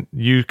 And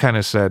you kind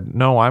of said,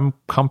 no, I'm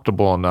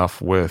comfortable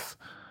enough with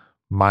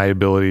my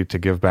ability to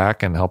give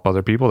back and help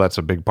other people. That's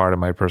a big part of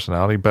my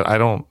personality, but I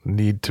don't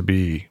need to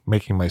be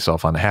making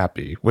myself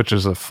unhappy, which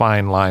is a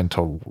fine line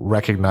to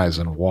recognize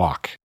and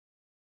walk.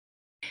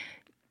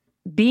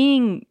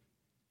 Being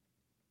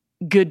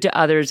good to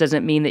others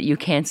doesn't mean that you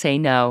can't say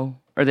no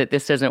or that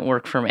this doesn't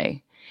work for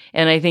me.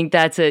 And I think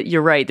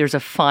you're right, there's a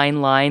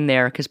fine line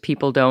there because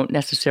people don't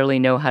necessarily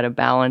know how to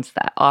balance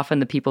that. Often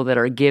the people that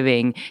are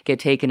giving get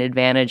taken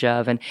advantage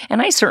of. And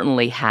I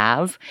certainly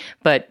have,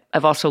 but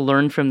I've also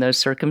learned from those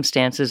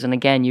circumstances. And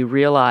again, you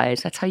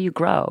realize that's how you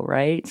grow,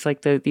 right? It's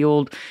like the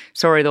old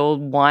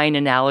wine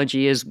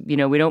analogy is, we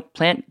don't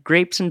plant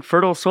grapes in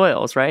fertile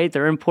soils, right?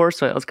 They're in poor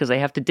soils because they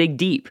have to dig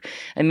deep.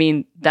 I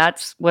mean,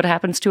 that's what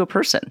happens to a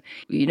person.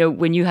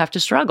 When you have to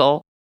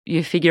struggle,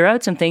 you figure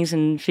out some things,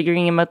 and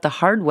figuring them out the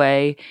hard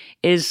way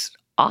is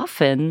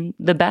often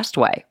the best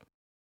way.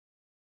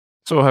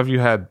 So have you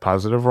had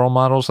positive role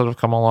models that have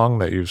come along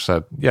that you've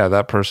said, yeah,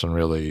 that person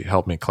really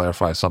helped me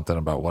clarify something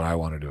about what I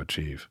wanted to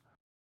achieve?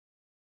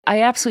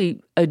 I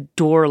absolutely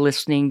adore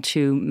listening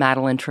to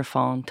Madeline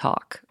Trifon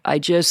talk.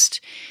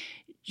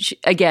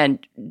 Again,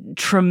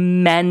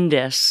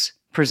 tremendous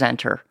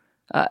presenter.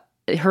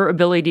 Her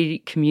ability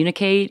to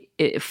communicate,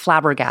 it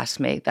flabbergasts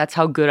me. That's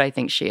how good I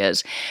think she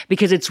is,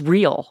 because it's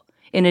real.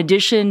 In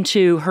addition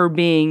to her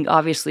being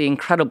obviously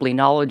incredibly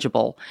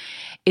knowledgeable,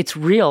 it's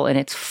real and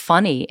it's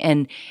funny.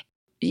 And,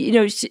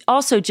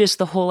 also just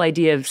the whole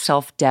idea of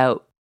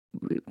self-doubt,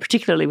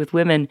 particularly with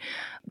women,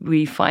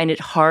 we find it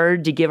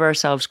hard to give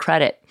ourselves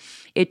credit.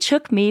 It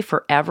took me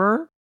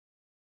forever.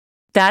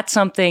 That's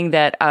something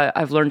that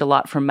I've learned a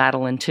lot from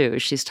Madeline too.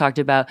 She's talked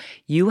about,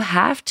 you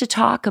have to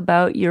talk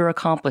about your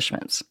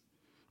accomplishments,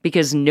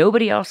 because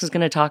nobody else is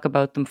going to talk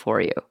about them for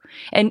you.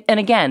 And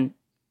again,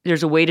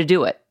 there's a way to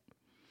do it,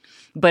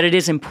 but it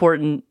is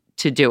important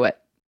to do it.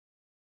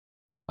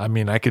 I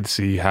mean, I could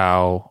see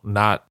how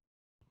not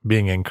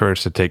being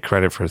encouraged to take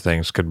credit for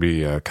things could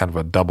be a kind of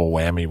a double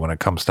whammy when it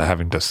comes to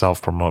having to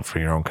self-promote for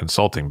your own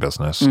consulting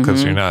business,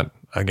 because you're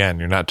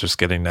not just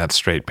getting that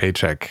straight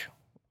paycheck,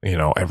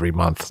 every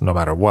month, no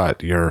matter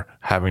what. You're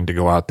having to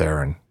go out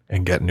there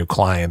and get new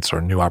clients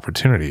or new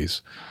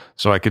opportunities.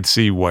 So I could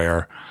see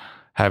where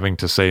having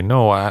to say,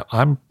 no,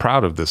 I'm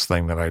proud of this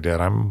thing that I did.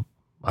 I'm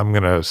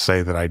going to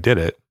say that I did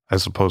it,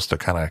 as opposed to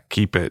kind of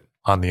keep it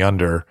on the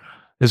under,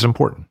 is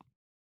important.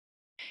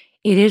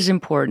 It is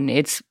important.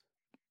 It's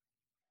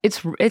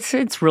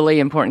really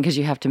important because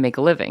you have to make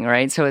a living,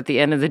 right? So at the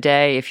end of the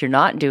day, if you're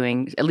not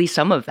doing at least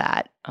some of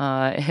that,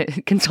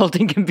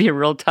 consulting can be a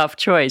real tough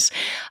choice.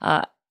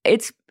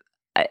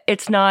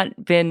 That's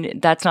not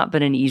been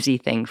an easy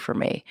thing for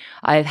me.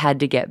 I've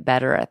had to get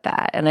better at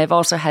that. And I've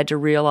also had to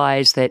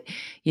realize that,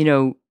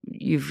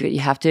 you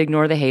have to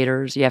ignore the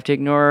haters. You have to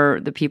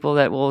ignore the people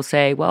that will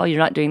say, well, you're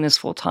not doing this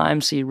full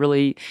time, so you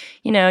really,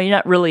 you're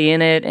not really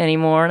in it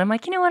anymore. And I'm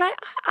like, you know what?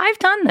 I've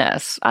done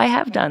this. I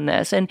have done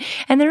this. And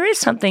there is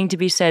something to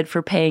be said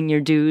for paying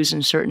your dues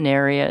in certain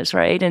areas,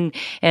 right?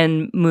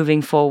 And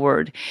moving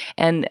forward.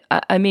 And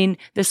I mean,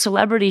 the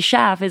celebrity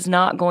chef is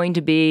not going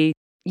to be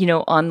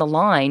on the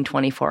line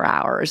 24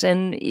 hours.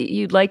 And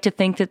you'd like to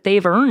think that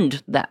they've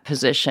earned that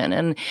position.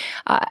 And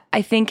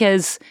I think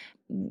as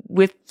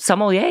with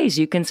sommeliers,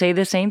 you can say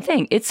the same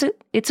thing. It's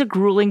a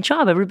grueling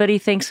job. Everybody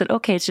thinks that,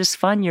 okay, it's just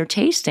fun, you're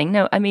tasting.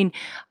 No, I mean,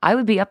 I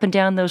would be up and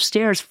down those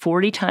stairs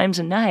 40 times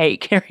a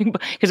night carrying,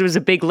 because it was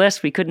a big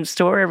list. We couldn't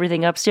store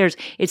everything upstairs.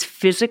 It's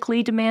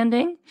physically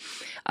demanding.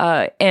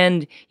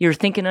 And you're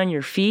thinking on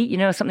your feet,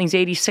 something's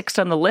 86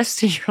 on the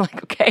list, and you're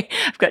like, okay,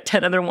 I've got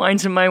 10 other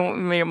wines in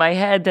my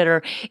head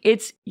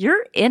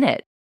you're in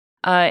it.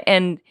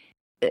 And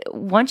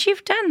once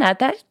you've done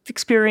that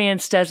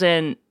experience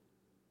doesn't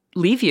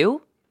leave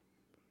you.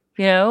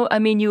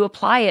 You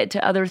apply it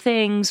to other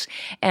things,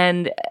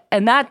 and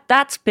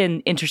that's been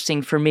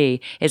interesting for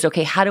me is,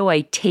 okay, how do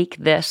I take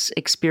this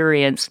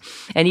experience,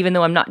 and even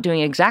though I'm not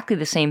doing exactly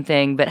the same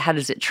thing, but how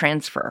does it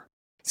transfer?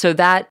 So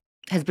that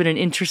has been an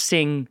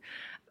interesting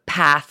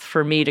path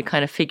for me to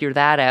kind of figure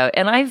that out.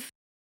 And I've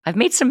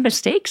made some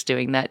mistakes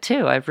doing that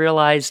too. I've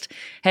realized,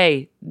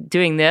 hey,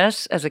 doing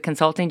this as a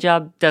consulting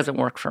job doesn't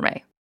work for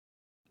me.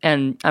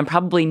 And I'm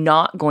probably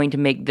not going to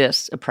make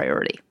this a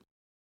priority.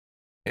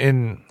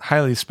 In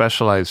highly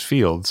specialized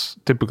fields,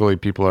 typically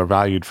people are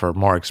valued for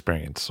more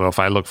experience. So if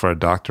I look for a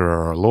doctor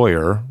or a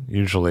lawyer,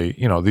 usually,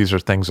 these are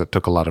things that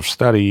took a lot of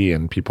study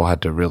and people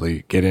had to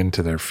really get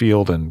into their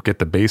field and get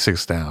the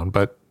basics down.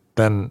 But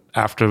then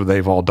after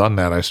they've all done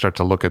that, I start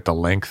to look at the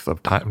length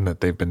of time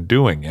that they've been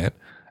doing it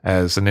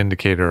as an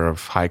indicator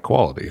of high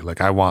quality.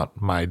 Like, I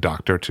want my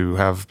doctor to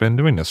have been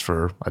doing this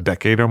for a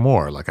decade or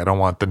more. Like, I don't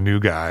want the new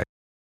guy.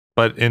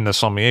 But in the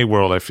sommelier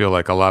world, I feel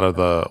like a lot of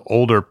the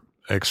older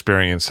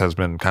experience has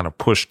been kind of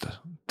pushed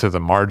to the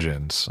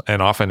margins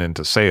and often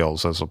into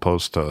sales as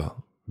opposed to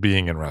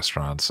being in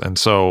restaurants. And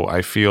so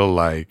I feel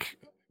like,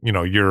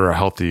 you're a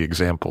healthy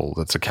example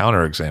that's a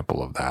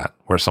counterexample of that,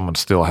 where someone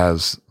still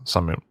has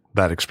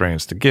that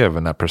experience to give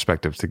and that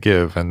perspective to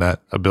give and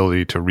that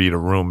ability to read a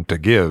room to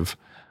give,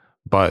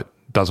 but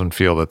doesn't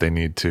feel that they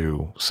need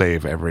to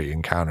save every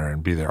encounter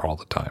and be there all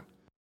the time.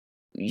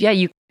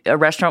 Yeah, a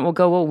restaurant will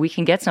go, well, we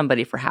can get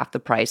somebody for half the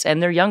price,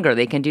 and they're younger.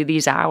 They can do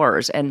these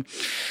hours. And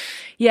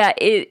yeah,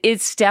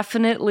 it's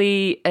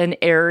definitely an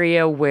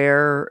area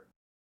where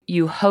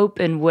you hope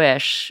and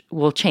wish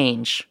will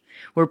change,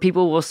 where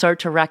people will start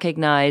to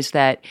recognize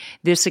that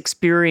this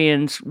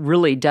experience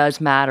really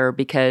does matter,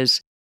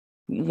 because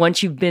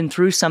once you've been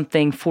through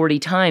something 40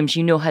 times,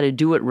 you know how to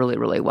do it really,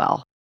 really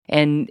well.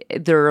 And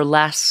there are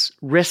less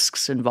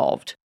risks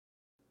involved.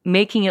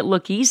 Making it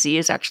look easy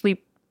is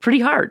actually pretty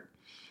hard.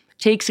 It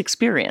takes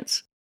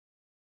experience.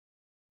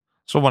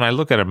 So when I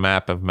look at a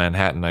map of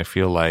Manhattan, I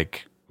feel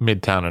like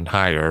Midtown and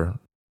higher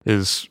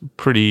is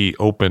pretty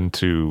open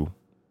to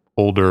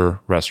older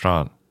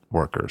restaurant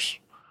workers.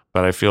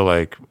 But I feel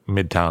like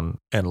Midtown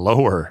and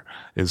lower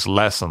is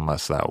less and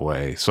less that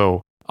way.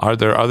 So are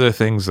there other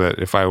things that,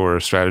 if I were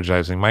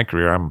strategizing my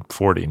career, I'm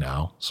 40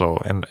 now, so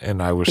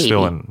and I was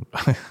still in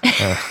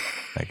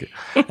thank you.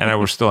 And I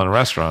was still in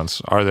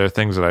restaurants, are there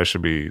things that I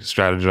should be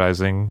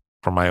strategizing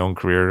for my own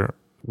career,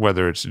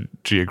 whether it's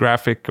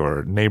geographic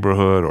or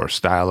neighborhood or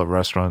style of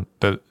restaurant,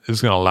 that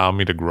is going to allow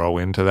me to grow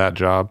into that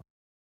job?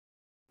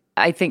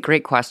 I think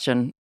great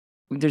question.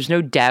 There's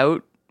no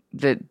doubt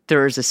that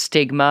there is a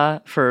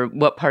stigma for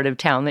what part of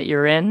town that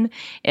you're in,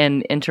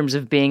 and in terms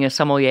of being a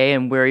sommelier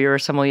and where you're a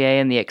sommelier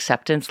and the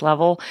acceptance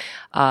level.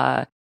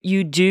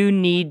 You do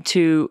need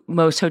to,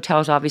 most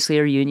hotels obviously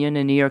are union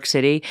in New York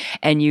City,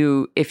 and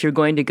if you're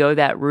going to go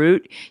that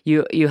route,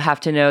 you have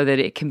to know that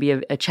it can be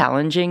a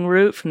challenging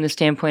route from the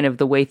standpoint of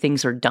the way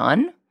things are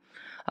done,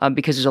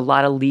 because there's a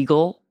lot of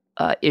legal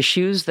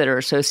issues that are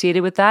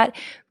associated with that.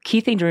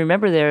 Key thing to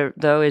remember there,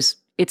 though, is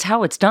it's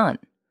how it's done.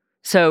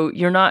 So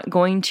you're not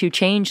going to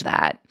change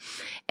that.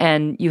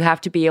 And you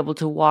have to be able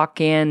to walk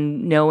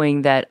in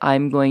knowing that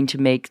I'm going to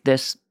make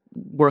this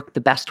work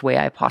the best way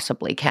I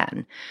possibly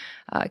can.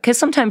 Because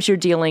sometimes you're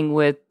dealing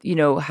with,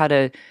 how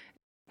to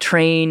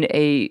train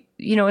a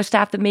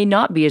staff that may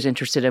not be as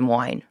interested in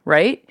wine,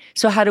 right?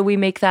 So how do we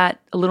make that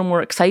a little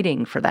more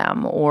exciting for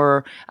them?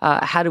 Or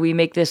how do we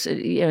make this,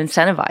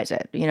 incentivize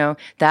it?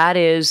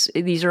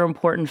 These are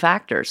important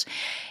factors.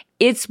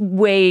 It's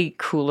way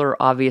cooler,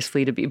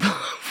 obviously, to be below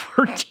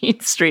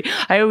 14th Street.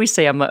 I always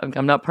say I'm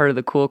not part of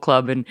the cool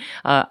club, and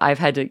I've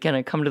had to kind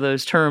of come to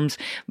those terms.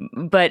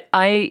 But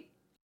I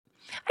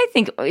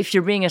think if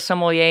you're being a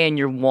sommelier and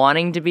you're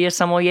wanting to be a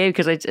sommelier,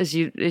 because as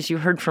you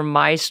heard from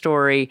my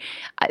story,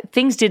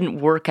 things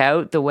didn't work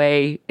out the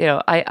way,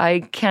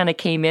 I kind of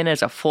came in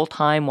as a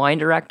full-time wine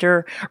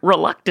director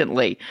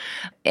reluctantly,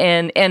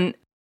 and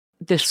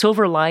the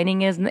silver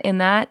lining in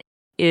that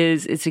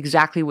is it's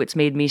exactly what's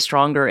made me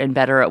stronger and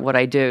better at what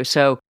I do.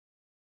 So,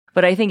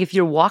 but I think if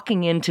you're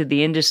walking into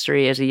the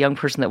industry as a young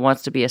person that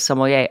wants to be a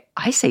sommelier,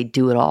 I say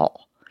do it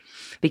all,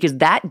 because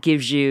that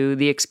gives you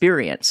the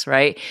experience,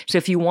 right? So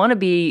if you want to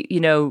be,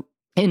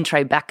 in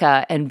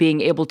Tribeca and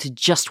being able to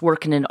just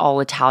work in an all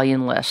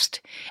Italian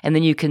list, and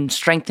then you can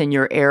strengthen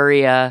your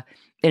area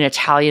in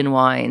Italian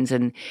wines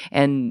and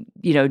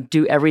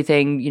do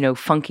everything,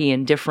 funky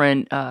and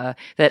different, I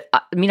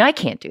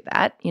can't do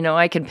that.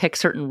 I can pick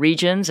certain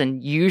regions,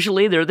 and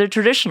usually they're the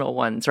traditional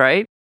ones,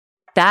 right?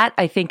 That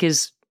I think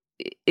is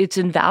it's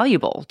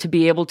invaluable to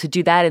be able to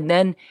do that. And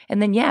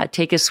then, yeah,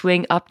 take a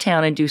swing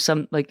uptown and do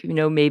some, like,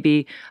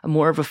 maybe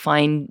more of a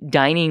fine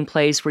dining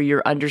place where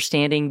you're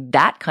understanding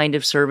that kind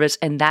of service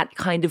and that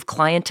kind of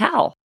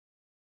clientele.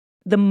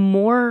 The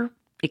more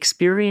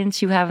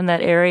experience you have in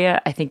that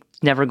area, I think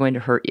it's never going to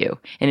hurt you,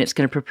 and it's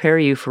going to prepare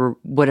you for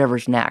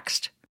whatever's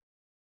next.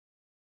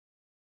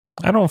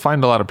 I don't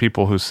find a lot of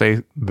people who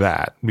say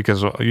that,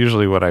 because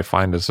usually what I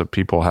find is that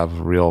people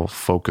have real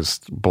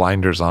focused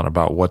blinders on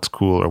about what's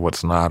cool or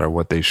what's not or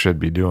what they should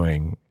be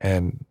doing.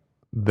 And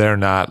they're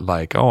not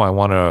like, oh, I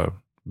want to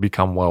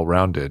become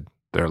well-rounded.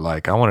 They're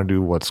like, I want to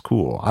do what's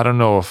cool. I don't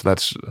know if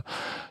that's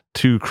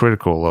too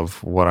critical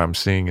of what I'm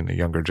seeing in the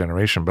younger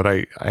generation, but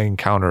I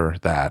encounter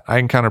that. I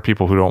encounter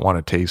people who don't want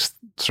to taste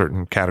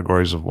certain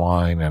categories of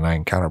wine, and I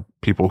encounter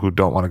people who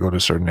don't want to go to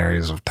certain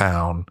areas of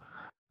town.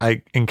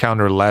 I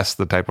encounter less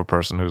the type of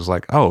person who's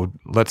like, oh,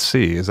 let's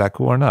see, is that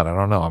cool or not? I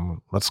don't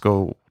know. Let's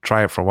go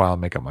try it for a while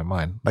and make up my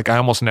mind. Like, I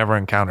almost never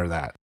encounter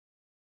that.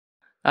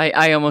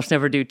 I almost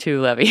never do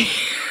too, Levy.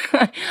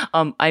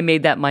 I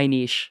made that my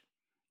niche.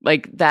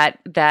 Like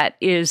that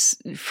is,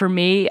 for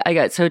me, I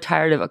got so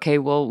tired of, okay,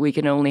 well, we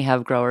can only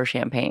have grower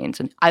champagnes.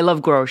 And I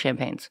love grower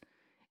champagnes.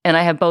 And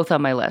I have both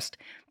on my list.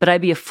 But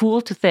I'd be a fool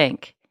to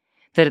think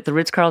that at the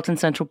Ritz-Carlton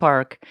Central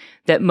Park,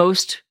 that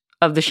most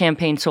of the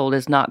champagne sold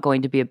is not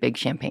going to be a big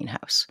champagne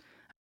house.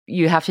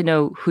 You have to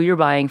know who you're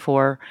buying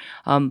for.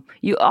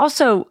 You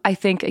also, I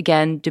think,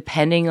 again,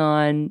 depending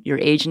on your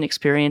age and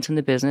experience in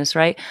the business,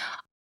 right?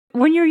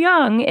 When you're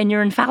young and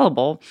you're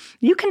infallible,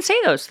 you can say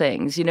those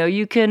things.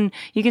 You can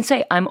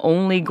say, I'm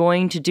only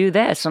going to do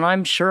this, and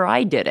I'm sure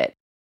I did it.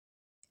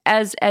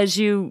 As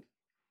you,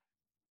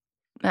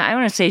 I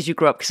want to say as you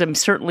grow up,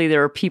 because certainly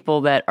there are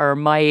people that are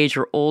my age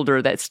or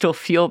older that still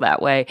feel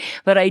that way.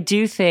 But I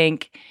do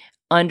think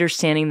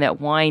understanding that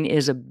wine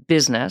is a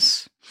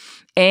business.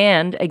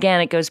 And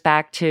again, it goes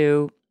back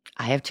to,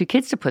 I have 2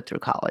 kids to put through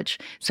college.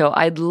 So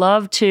I'd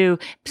love to,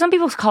 some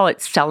people call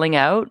it selling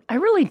out. I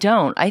really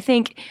don't. I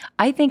think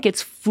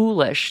it's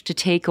foolish to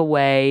take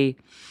away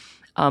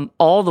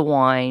all the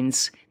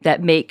wines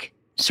that make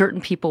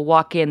certain people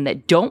walk in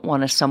that don't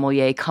want a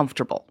sommelier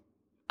comfortable.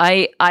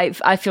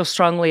 I feel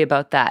strongly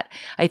about that.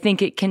 I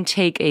think it can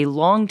take a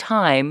long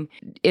time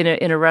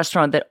in a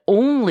restaurant that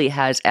only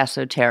has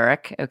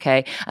esoteric,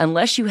 okay,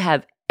 unless you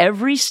have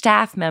every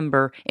staff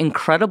member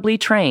incredibly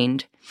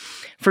trained,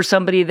 for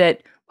somebody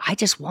that, I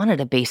just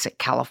wanted a basic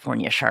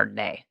California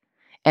Chardonnay,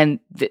 and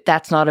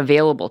that's not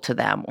available to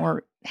them.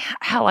 Or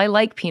hell, I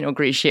like Pinot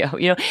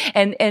Grigio,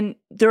 and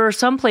there are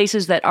some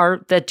places that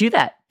do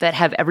that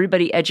have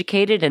everybody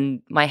educated,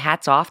 and my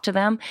hat's off to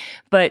them.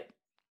 But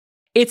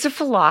it's a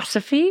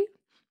philosophy,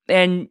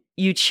 and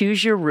you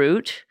choose your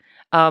route.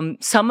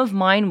 Some of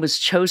mine was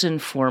chosen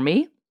for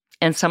me,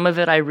 and some of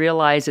it I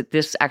realized that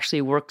this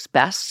actually works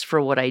best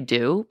for what I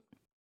do.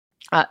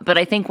 But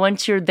I think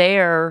once you're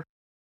there,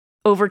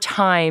 over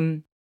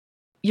time,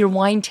 your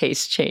wine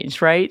tastes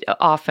change, right?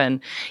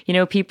 Often,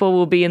 people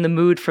will be in the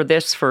mood for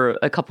this for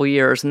a couple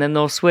years, and then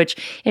they'll switch.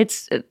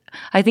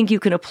 I think you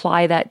can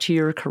apply that to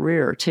your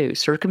career too.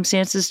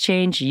 Circumstances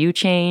change, you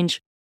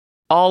change,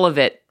 all of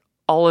it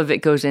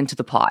goes into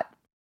the pot.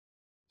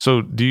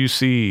 So do you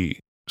see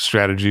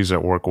strategies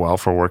that work well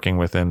for working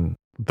within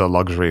the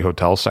luxury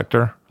hotel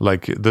sector?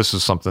 Like, this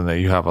is something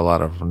that you have a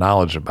lot of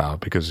knowledge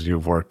about because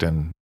you've worked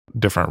in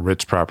different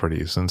Ritz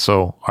properties. And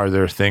so are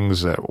there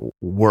things that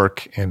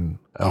work in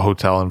a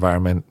hotel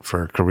environment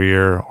for a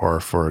career or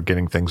for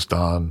getting things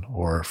done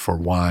or for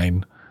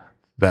wine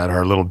that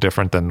are a little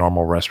different than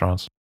normal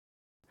restaurants?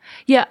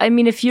 Yeah, I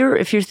mean, if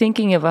you're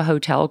thinking of a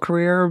hotel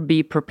career,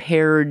 be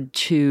prepared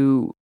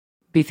to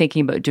be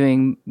thinking about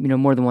doing,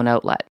 more than one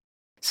outlet.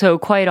 So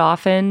quite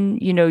often,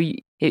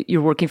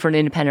 you're working for an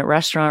independent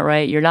restaurant,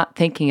 right? You're not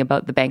thinking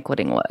about the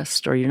banqueting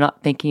list, or you're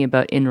not thinking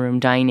about in-room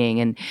dining.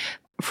 And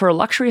for a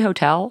luxury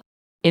hotel,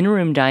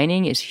 in-room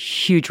dining is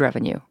huge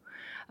revenue.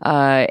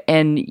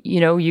 And,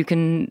 you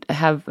can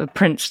have a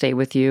Prince stay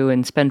with you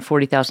and spend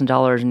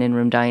 $40,000 in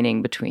in-room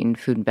dining between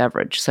food and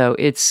beverage. So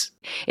it's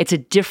a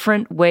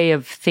different way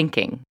of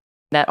thinking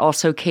that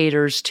also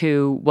caters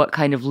to what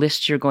kind of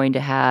list you're going to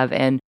have.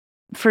 And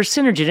for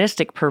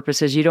synergistic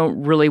purposes, you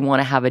don't really want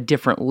to have a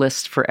different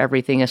list for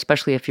everything,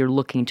 especially if you're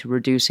looking to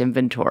reduce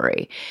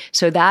inventory.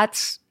 So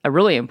that's a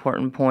really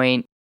important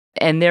point.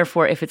 And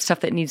therefore, if it's stuff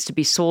that needs to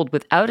be sold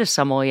without a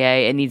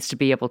sommelier, it needs to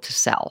be able to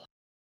sell.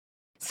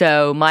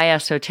 So my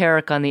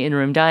esoteric on the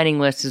in-room dining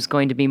list is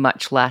going to be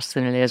much less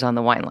than it is on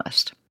the wine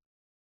list.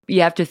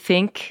 You have to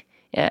think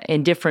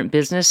in different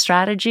business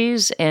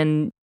strategies,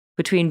 and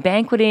between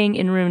banqueting,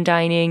 in-room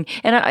dining,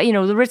 and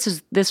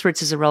this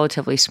Ritz is a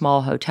relatively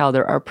small hotel.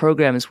 There are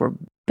programs where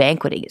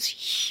banqueting is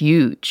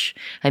huge.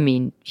 I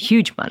mean,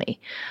 huge money.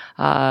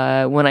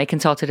 When I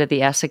consulted at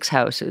the Essex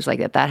House, it was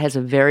like that has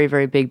a very,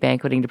 very big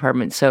banqueting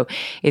department. So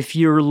if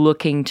you're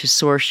looking to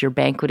source your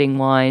banqueting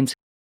wines,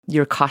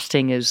 your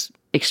costing is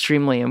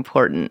extremely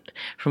important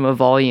from a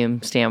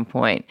volume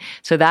standpoint.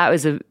 So that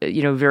was a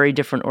very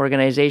different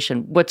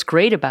organization. What's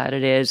great about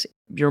it is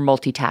you're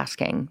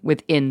multitasking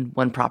within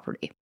one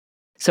property.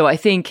 So I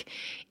think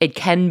it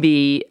can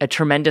be a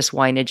tremendous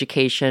wine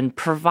education,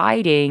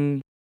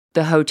 providing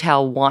the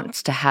hotel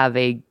wants to have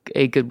a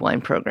good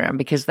wine program,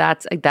 because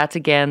that's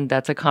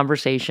a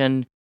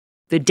conversation.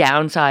 The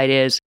downside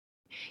is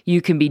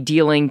you can be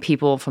dealing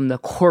people from the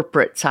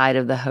corporate side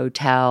of the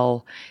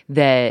hotel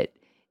that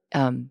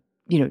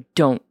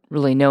don't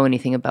really know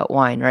anything about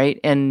wine, right?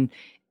 And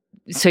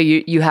so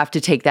you have to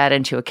take that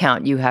into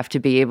account. You have to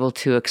be able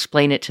to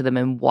explain it to them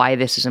and why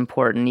this is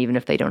important, even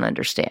if they don't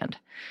understand.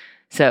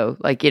 So,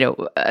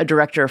 a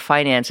director of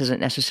finance isn't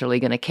necessarily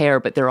going to care,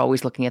 but they're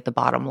always looking at the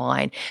bottom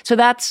line. So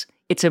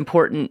it's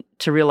important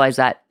to realize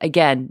that,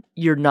 again,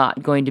 you're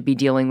not going to be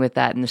dealing with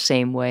that in the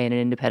same way in an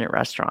independent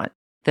restaurant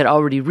that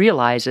already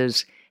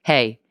realizes,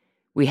 hey,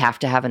 we have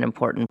to have an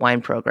important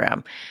wine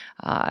program.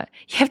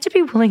 You have to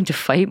be willing to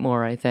fight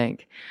more, I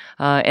think.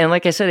 And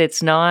like I said,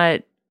 it's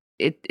not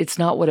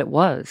what it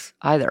was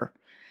either.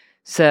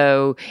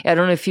 So I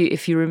don't know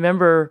if you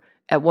remember,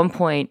 at one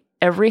point,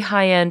 every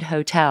high-end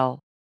hotel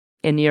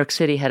in New York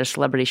City had a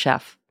celebrity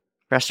chef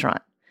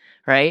restaurant,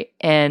 right?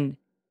 And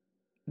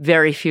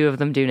very few of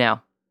them do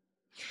now.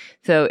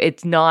 So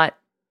it's not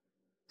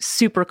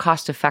super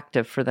cost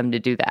effective for them to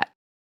do that,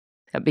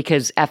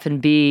 because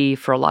F&B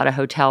for a lot of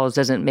hotels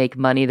doesn't make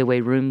money the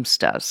way rooms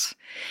does.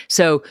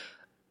 So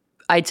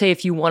I'd say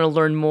if you want to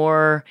learn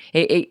more,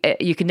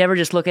 you can never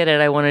just look at it,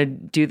 I want to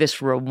do this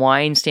from a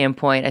wine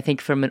standpoint. I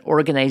think from an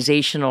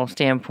organizational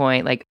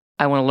standpoint,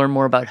 I want to learn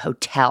more about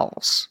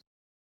hotels.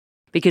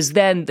 Because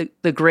then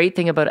the great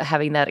thing about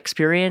having that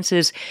experience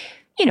is,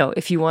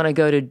 if you want to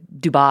go to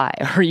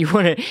Dubai or you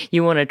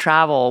want to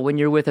travel when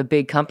you're with a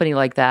big company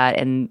like that,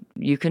 and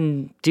you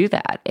can do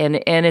that. And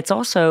it's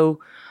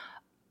also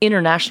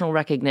international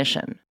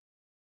recognition.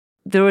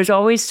 There was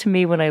always, to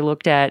me, when I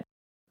looked at,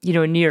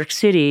 in New York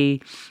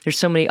City, there's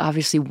so many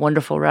obviously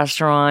wonderful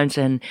restaurants,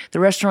 and the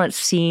restaurant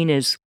scene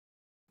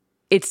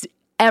it's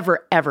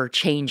ever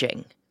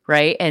changing.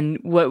 Right. And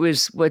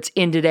what's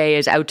in today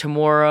is out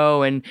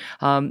tomorrow. And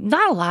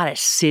not a lot of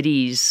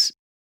cities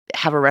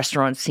have a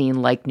restaurant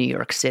scene like New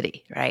York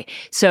City. Right.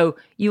 So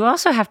you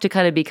also have to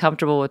kind of be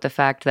comfortable with the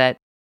fact that,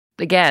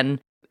 again,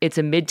 it's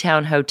a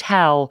midtown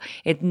hotel.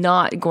 It's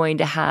not going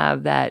to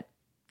have that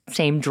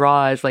same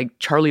draw as like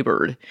Charlie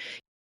Bird.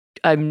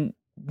 I'm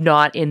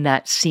not in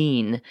that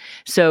scene.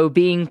 So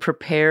being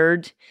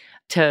prepared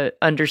to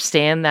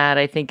understand that,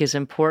 I think, is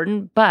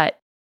important,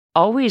 but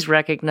always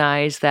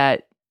recognize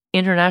that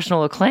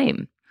international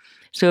acclaim.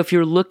 So if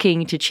you're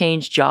looking to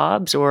change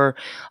jobs, or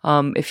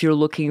if you're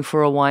looking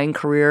for a wine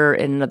career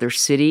in another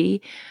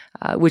city,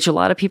 which a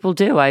lot of people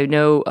do. I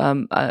know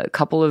a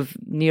couple of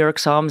New York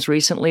somms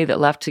recently that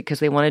left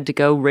because they wanted to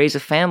go raise a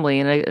family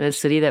in a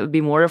city that would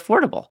be more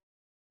affordable,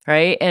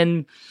 right?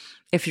 And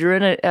if you're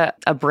in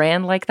a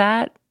brand like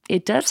that,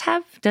 it does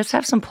have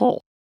some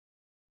pull.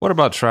 What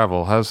about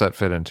travel? How does that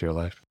fit into your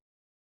life?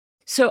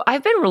 So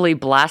I've been really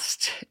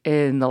blessed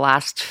in the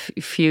last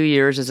few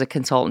years as a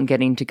consultant,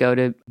 getting to go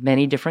to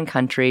many different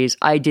countries.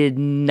 I did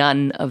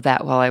none of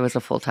that while I was a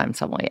full-time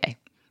sommelier.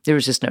 There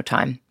was just no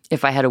time.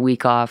 If I had a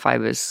week off, I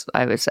was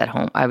at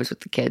home. I was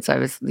with the kids. I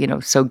was,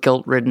 so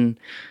guilt-ridden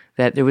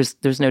that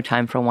there's no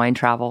time for wine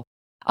travel.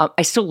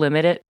 I still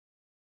limit it.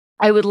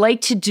 I would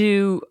like to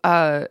do,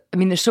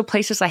 there's still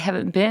places I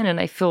haven't been, and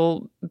I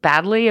feel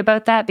badly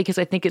about that because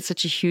I think it's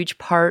such a huge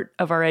part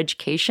of our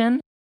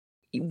education.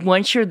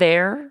 Once you're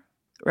there,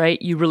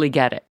 right, you really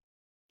get it,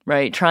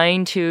 right?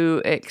 Trying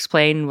to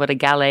explain what a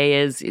galet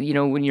is,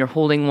 when you're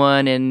holding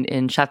one in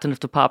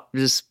Châteauneuf-du-Pape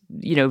is,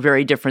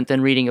 very different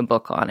than reading a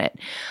book on it.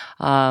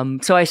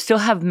 So I still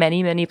have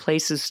many, many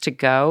places to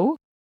go,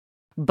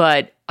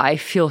 but I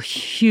feel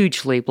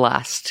hugely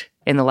blessed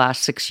in the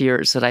last 6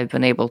 years that I've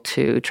been able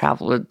to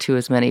travel to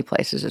as many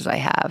places as I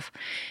have.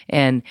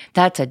 And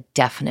that's a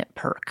definite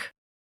perk.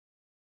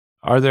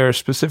 Are there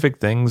specific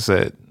things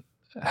that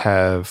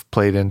have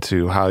played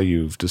into how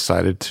you've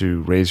decided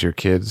to raise your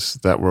kids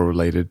that were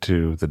related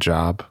to the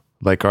job?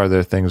 Like, are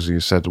there things you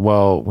said,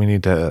 well, we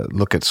need to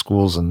look at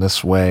schools in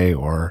this way,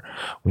 or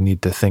we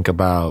need to think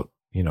about,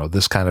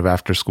 this kind of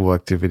after school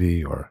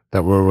activity, or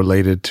that were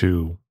related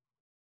to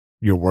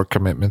your work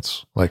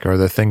commitments? Like, are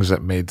there things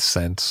that made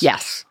sense?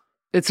 Yes.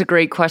 It's a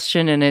great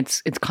question. And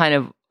it's kind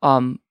of,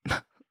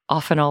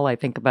 often all I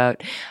think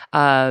about.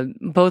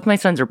 Both my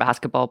sons are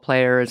basketball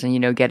players,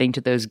 and getting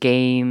to those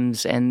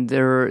games, and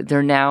they're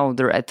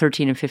at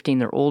 13 and 15,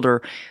 they're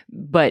older.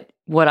 But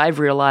what I've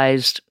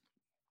realized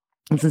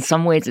is, in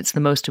some ways, it's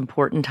the most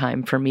important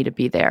time for me to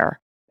be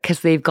there, because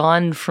they've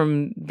gone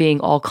from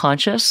being all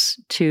conscious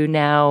to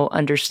now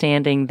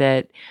understanding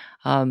that.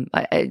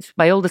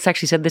 My oldest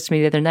actually said this to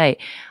me the other night.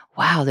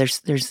 Wow,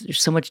 there's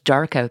so much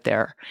dark out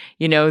there.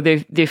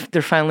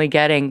 They're finally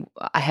getting,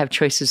 I have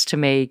choices to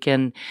make.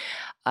 And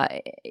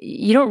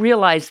you don't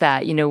realize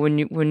that,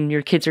 when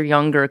your kids are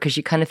younger, because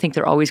you kind of think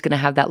they're always going to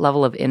have that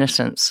level of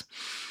innocence.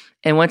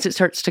 And once it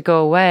starts to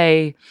go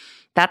away,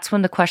 that's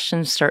when the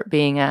questions start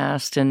being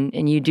asked,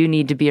 and you do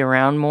need to be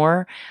around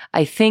more.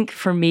 I think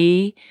for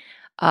me,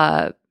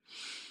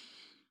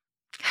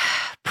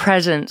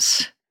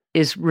 presence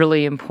is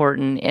really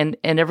important. And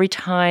every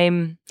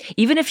time,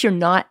 even if you're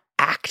not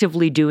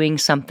actively doing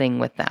something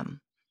with them,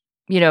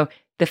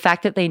 the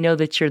fact that they know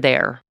that you're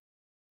there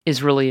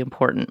is really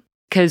important,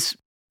 because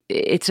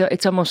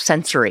it's almost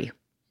sensory.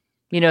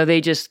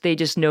 They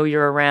just know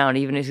you're around,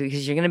 even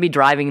because you're going to be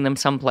driving them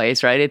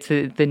someplace, right? It's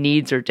the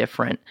needs are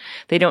different.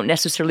 They don't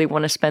necessarily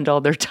want to spend all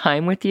their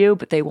time with you,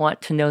 but they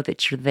want to know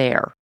that you're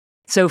there.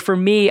 So for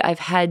me, I've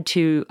had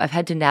to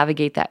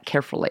navigate that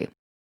carefully,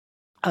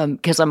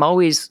 because I'm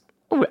always,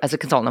 as a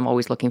consultant, I'm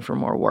always looking for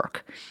more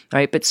work,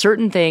 right? But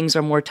certain things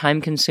are more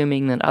time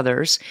consuming than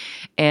others,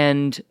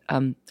 and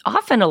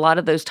often a lot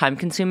of those time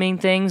consuming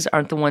things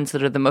aren't the ones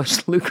that are the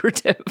most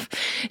lucrative.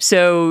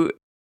 So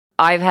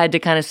I've had to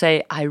kind of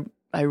say, I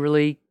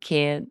really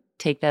can't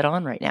take that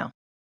on right now.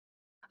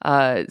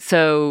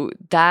 So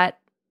that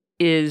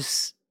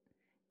is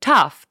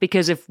tough,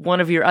 because if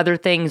one of your other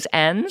things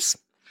ends,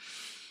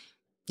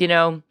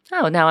 now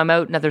I'm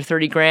out another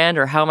 30 grand,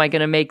 or how am I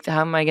going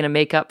to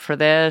make up for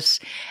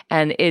this?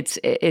 And it's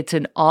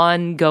an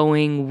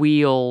ongoing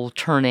wheel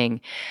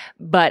turning.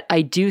 But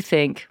I do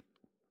think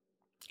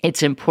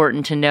it's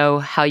important to know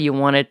how you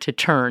want it to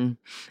turn.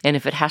 And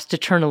if it has to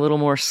turn a little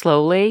more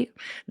slowly,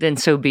 then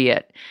so be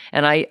it.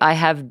 And I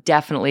have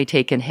definitely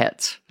taken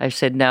hits. I've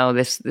said, no,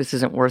 this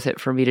isn't worth it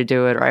for me to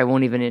do it, or I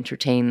won't even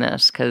entertain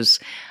this, because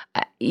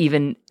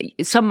even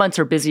some months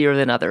are busier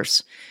than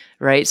others,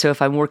 right? So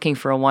if I'm working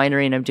for a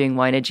winery and I'm doing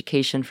wine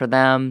education for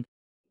them,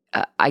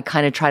 I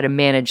kind of try to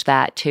manage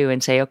that too,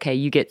 and say, okay,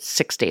 you get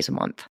 6 days a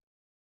month.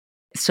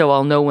 So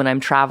I'll know when I'm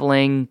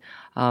traveling.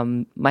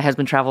 My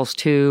husband travels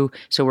too,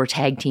 so we're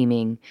tag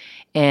teaming.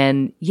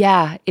 And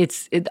yeah,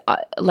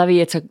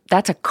 Levy,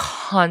 that's a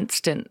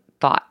constant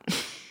thought.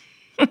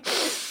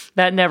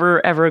 That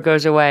never ever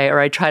goes away. Or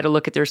I try to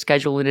look at their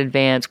schedule in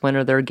advance. When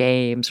are their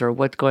games, or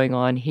what's going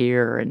on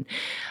here? And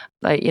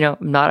I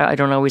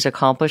don't always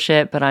accomplish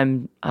it, but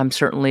I'm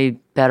certainly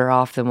better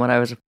off than when I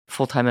was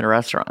full-time in a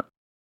restaurant.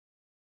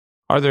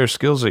 Are there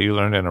skills that you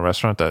learned in a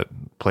restaurant that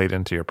played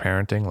into your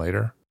parenting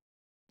later?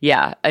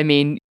 Yeah, I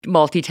mean,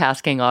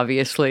 multitasking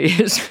obviously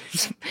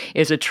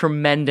is a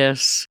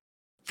tremendous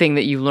thing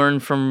that you learn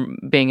from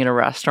being in a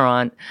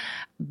restaurant.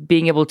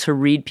 Being able to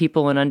read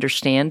people and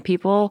understand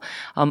people,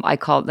 I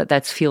call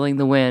that's feeling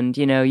the wind.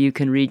 You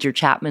can read your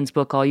Chapman's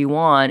book all you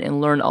want and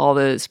learn all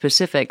the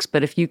specifics,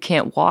 but if you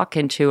can't walk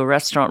into a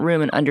restaurant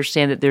room and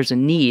understand that there's a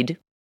need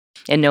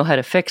and know how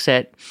to fix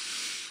it,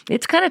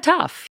 it's kind of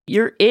tough.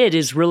 Your id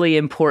is really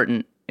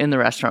important in the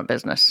restaurant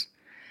business.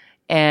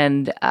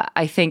 And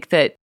I think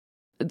that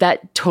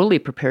totally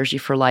prepares you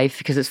for life,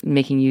 because it's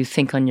making you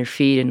think on your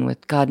feet. And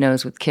with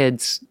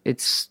kids,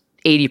 it's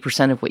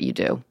 80% of what you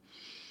do.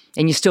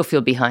 And you still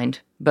feel behind.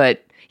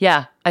 But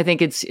yeah, I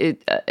think it's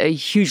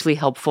hugely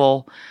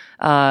helpful,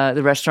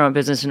 the restaurant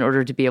business, in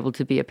order to be able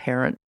to be a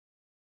parent.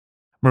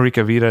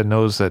 Marika Vida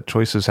knows that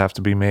choices have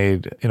to be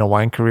made in a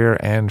wine career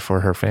and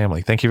for her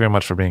family. Thank you very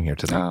much for being here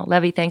today. Oh,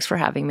 Levy, thanks for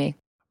having me.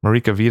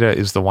 Marika Vida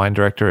is the wine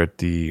director at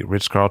the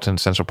Ritz-Carlton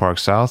Central Park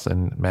South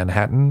in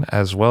Manhattan,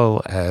 as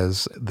well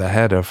as the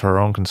head of her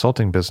own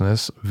consulting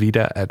business,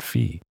 Vida at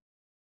Fee.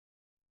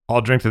 All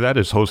Drink to That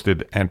is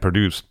hosted and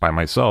produced by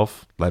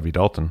myself, Levy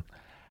Dalton.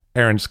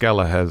 Aaron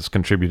Scala has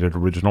contributed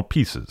original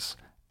pieces.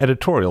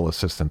 Editorial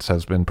assistance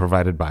has been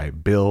provided by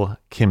Bill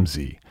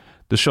Kimsey.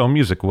 The show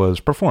music was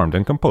performed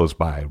and composed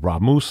by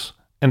Rob Moose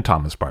and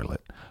Thomas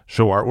Bartlett.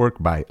 Show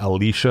artwork by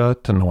Alicia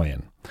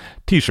Tenoyan.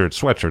 T-shirts,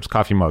 sweatshirts,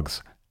 coffee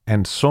mugs,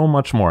 and so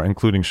much more,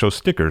 including show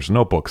stickers,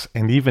 notebooks,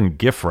 and even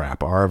gift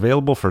wrap, are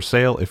available for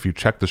sale if you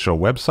check the show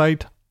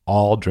website,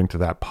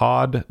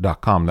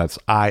 alldrinktothatpod.com. That's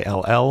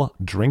ILL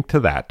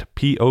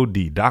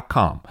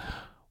drinktothatpod.com,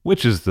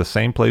 which is the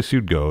same place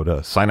you'd go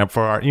to sign up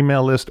for our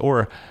email list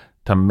or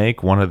to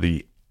make one of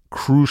the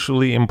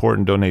crucially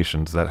important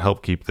donations that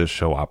help keep this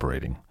show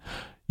operating.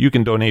 You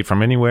can donate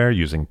from anywhere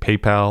using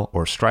PayPal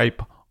or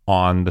Stripe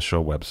on the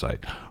show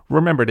website.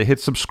 Remember to hit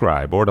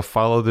subscribe or to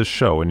follow this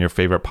show in your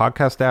favorite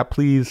podcast app,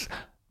 please.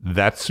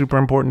 That's super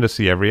important to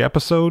see every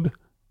episode.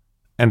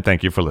 And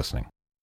thank you for listening.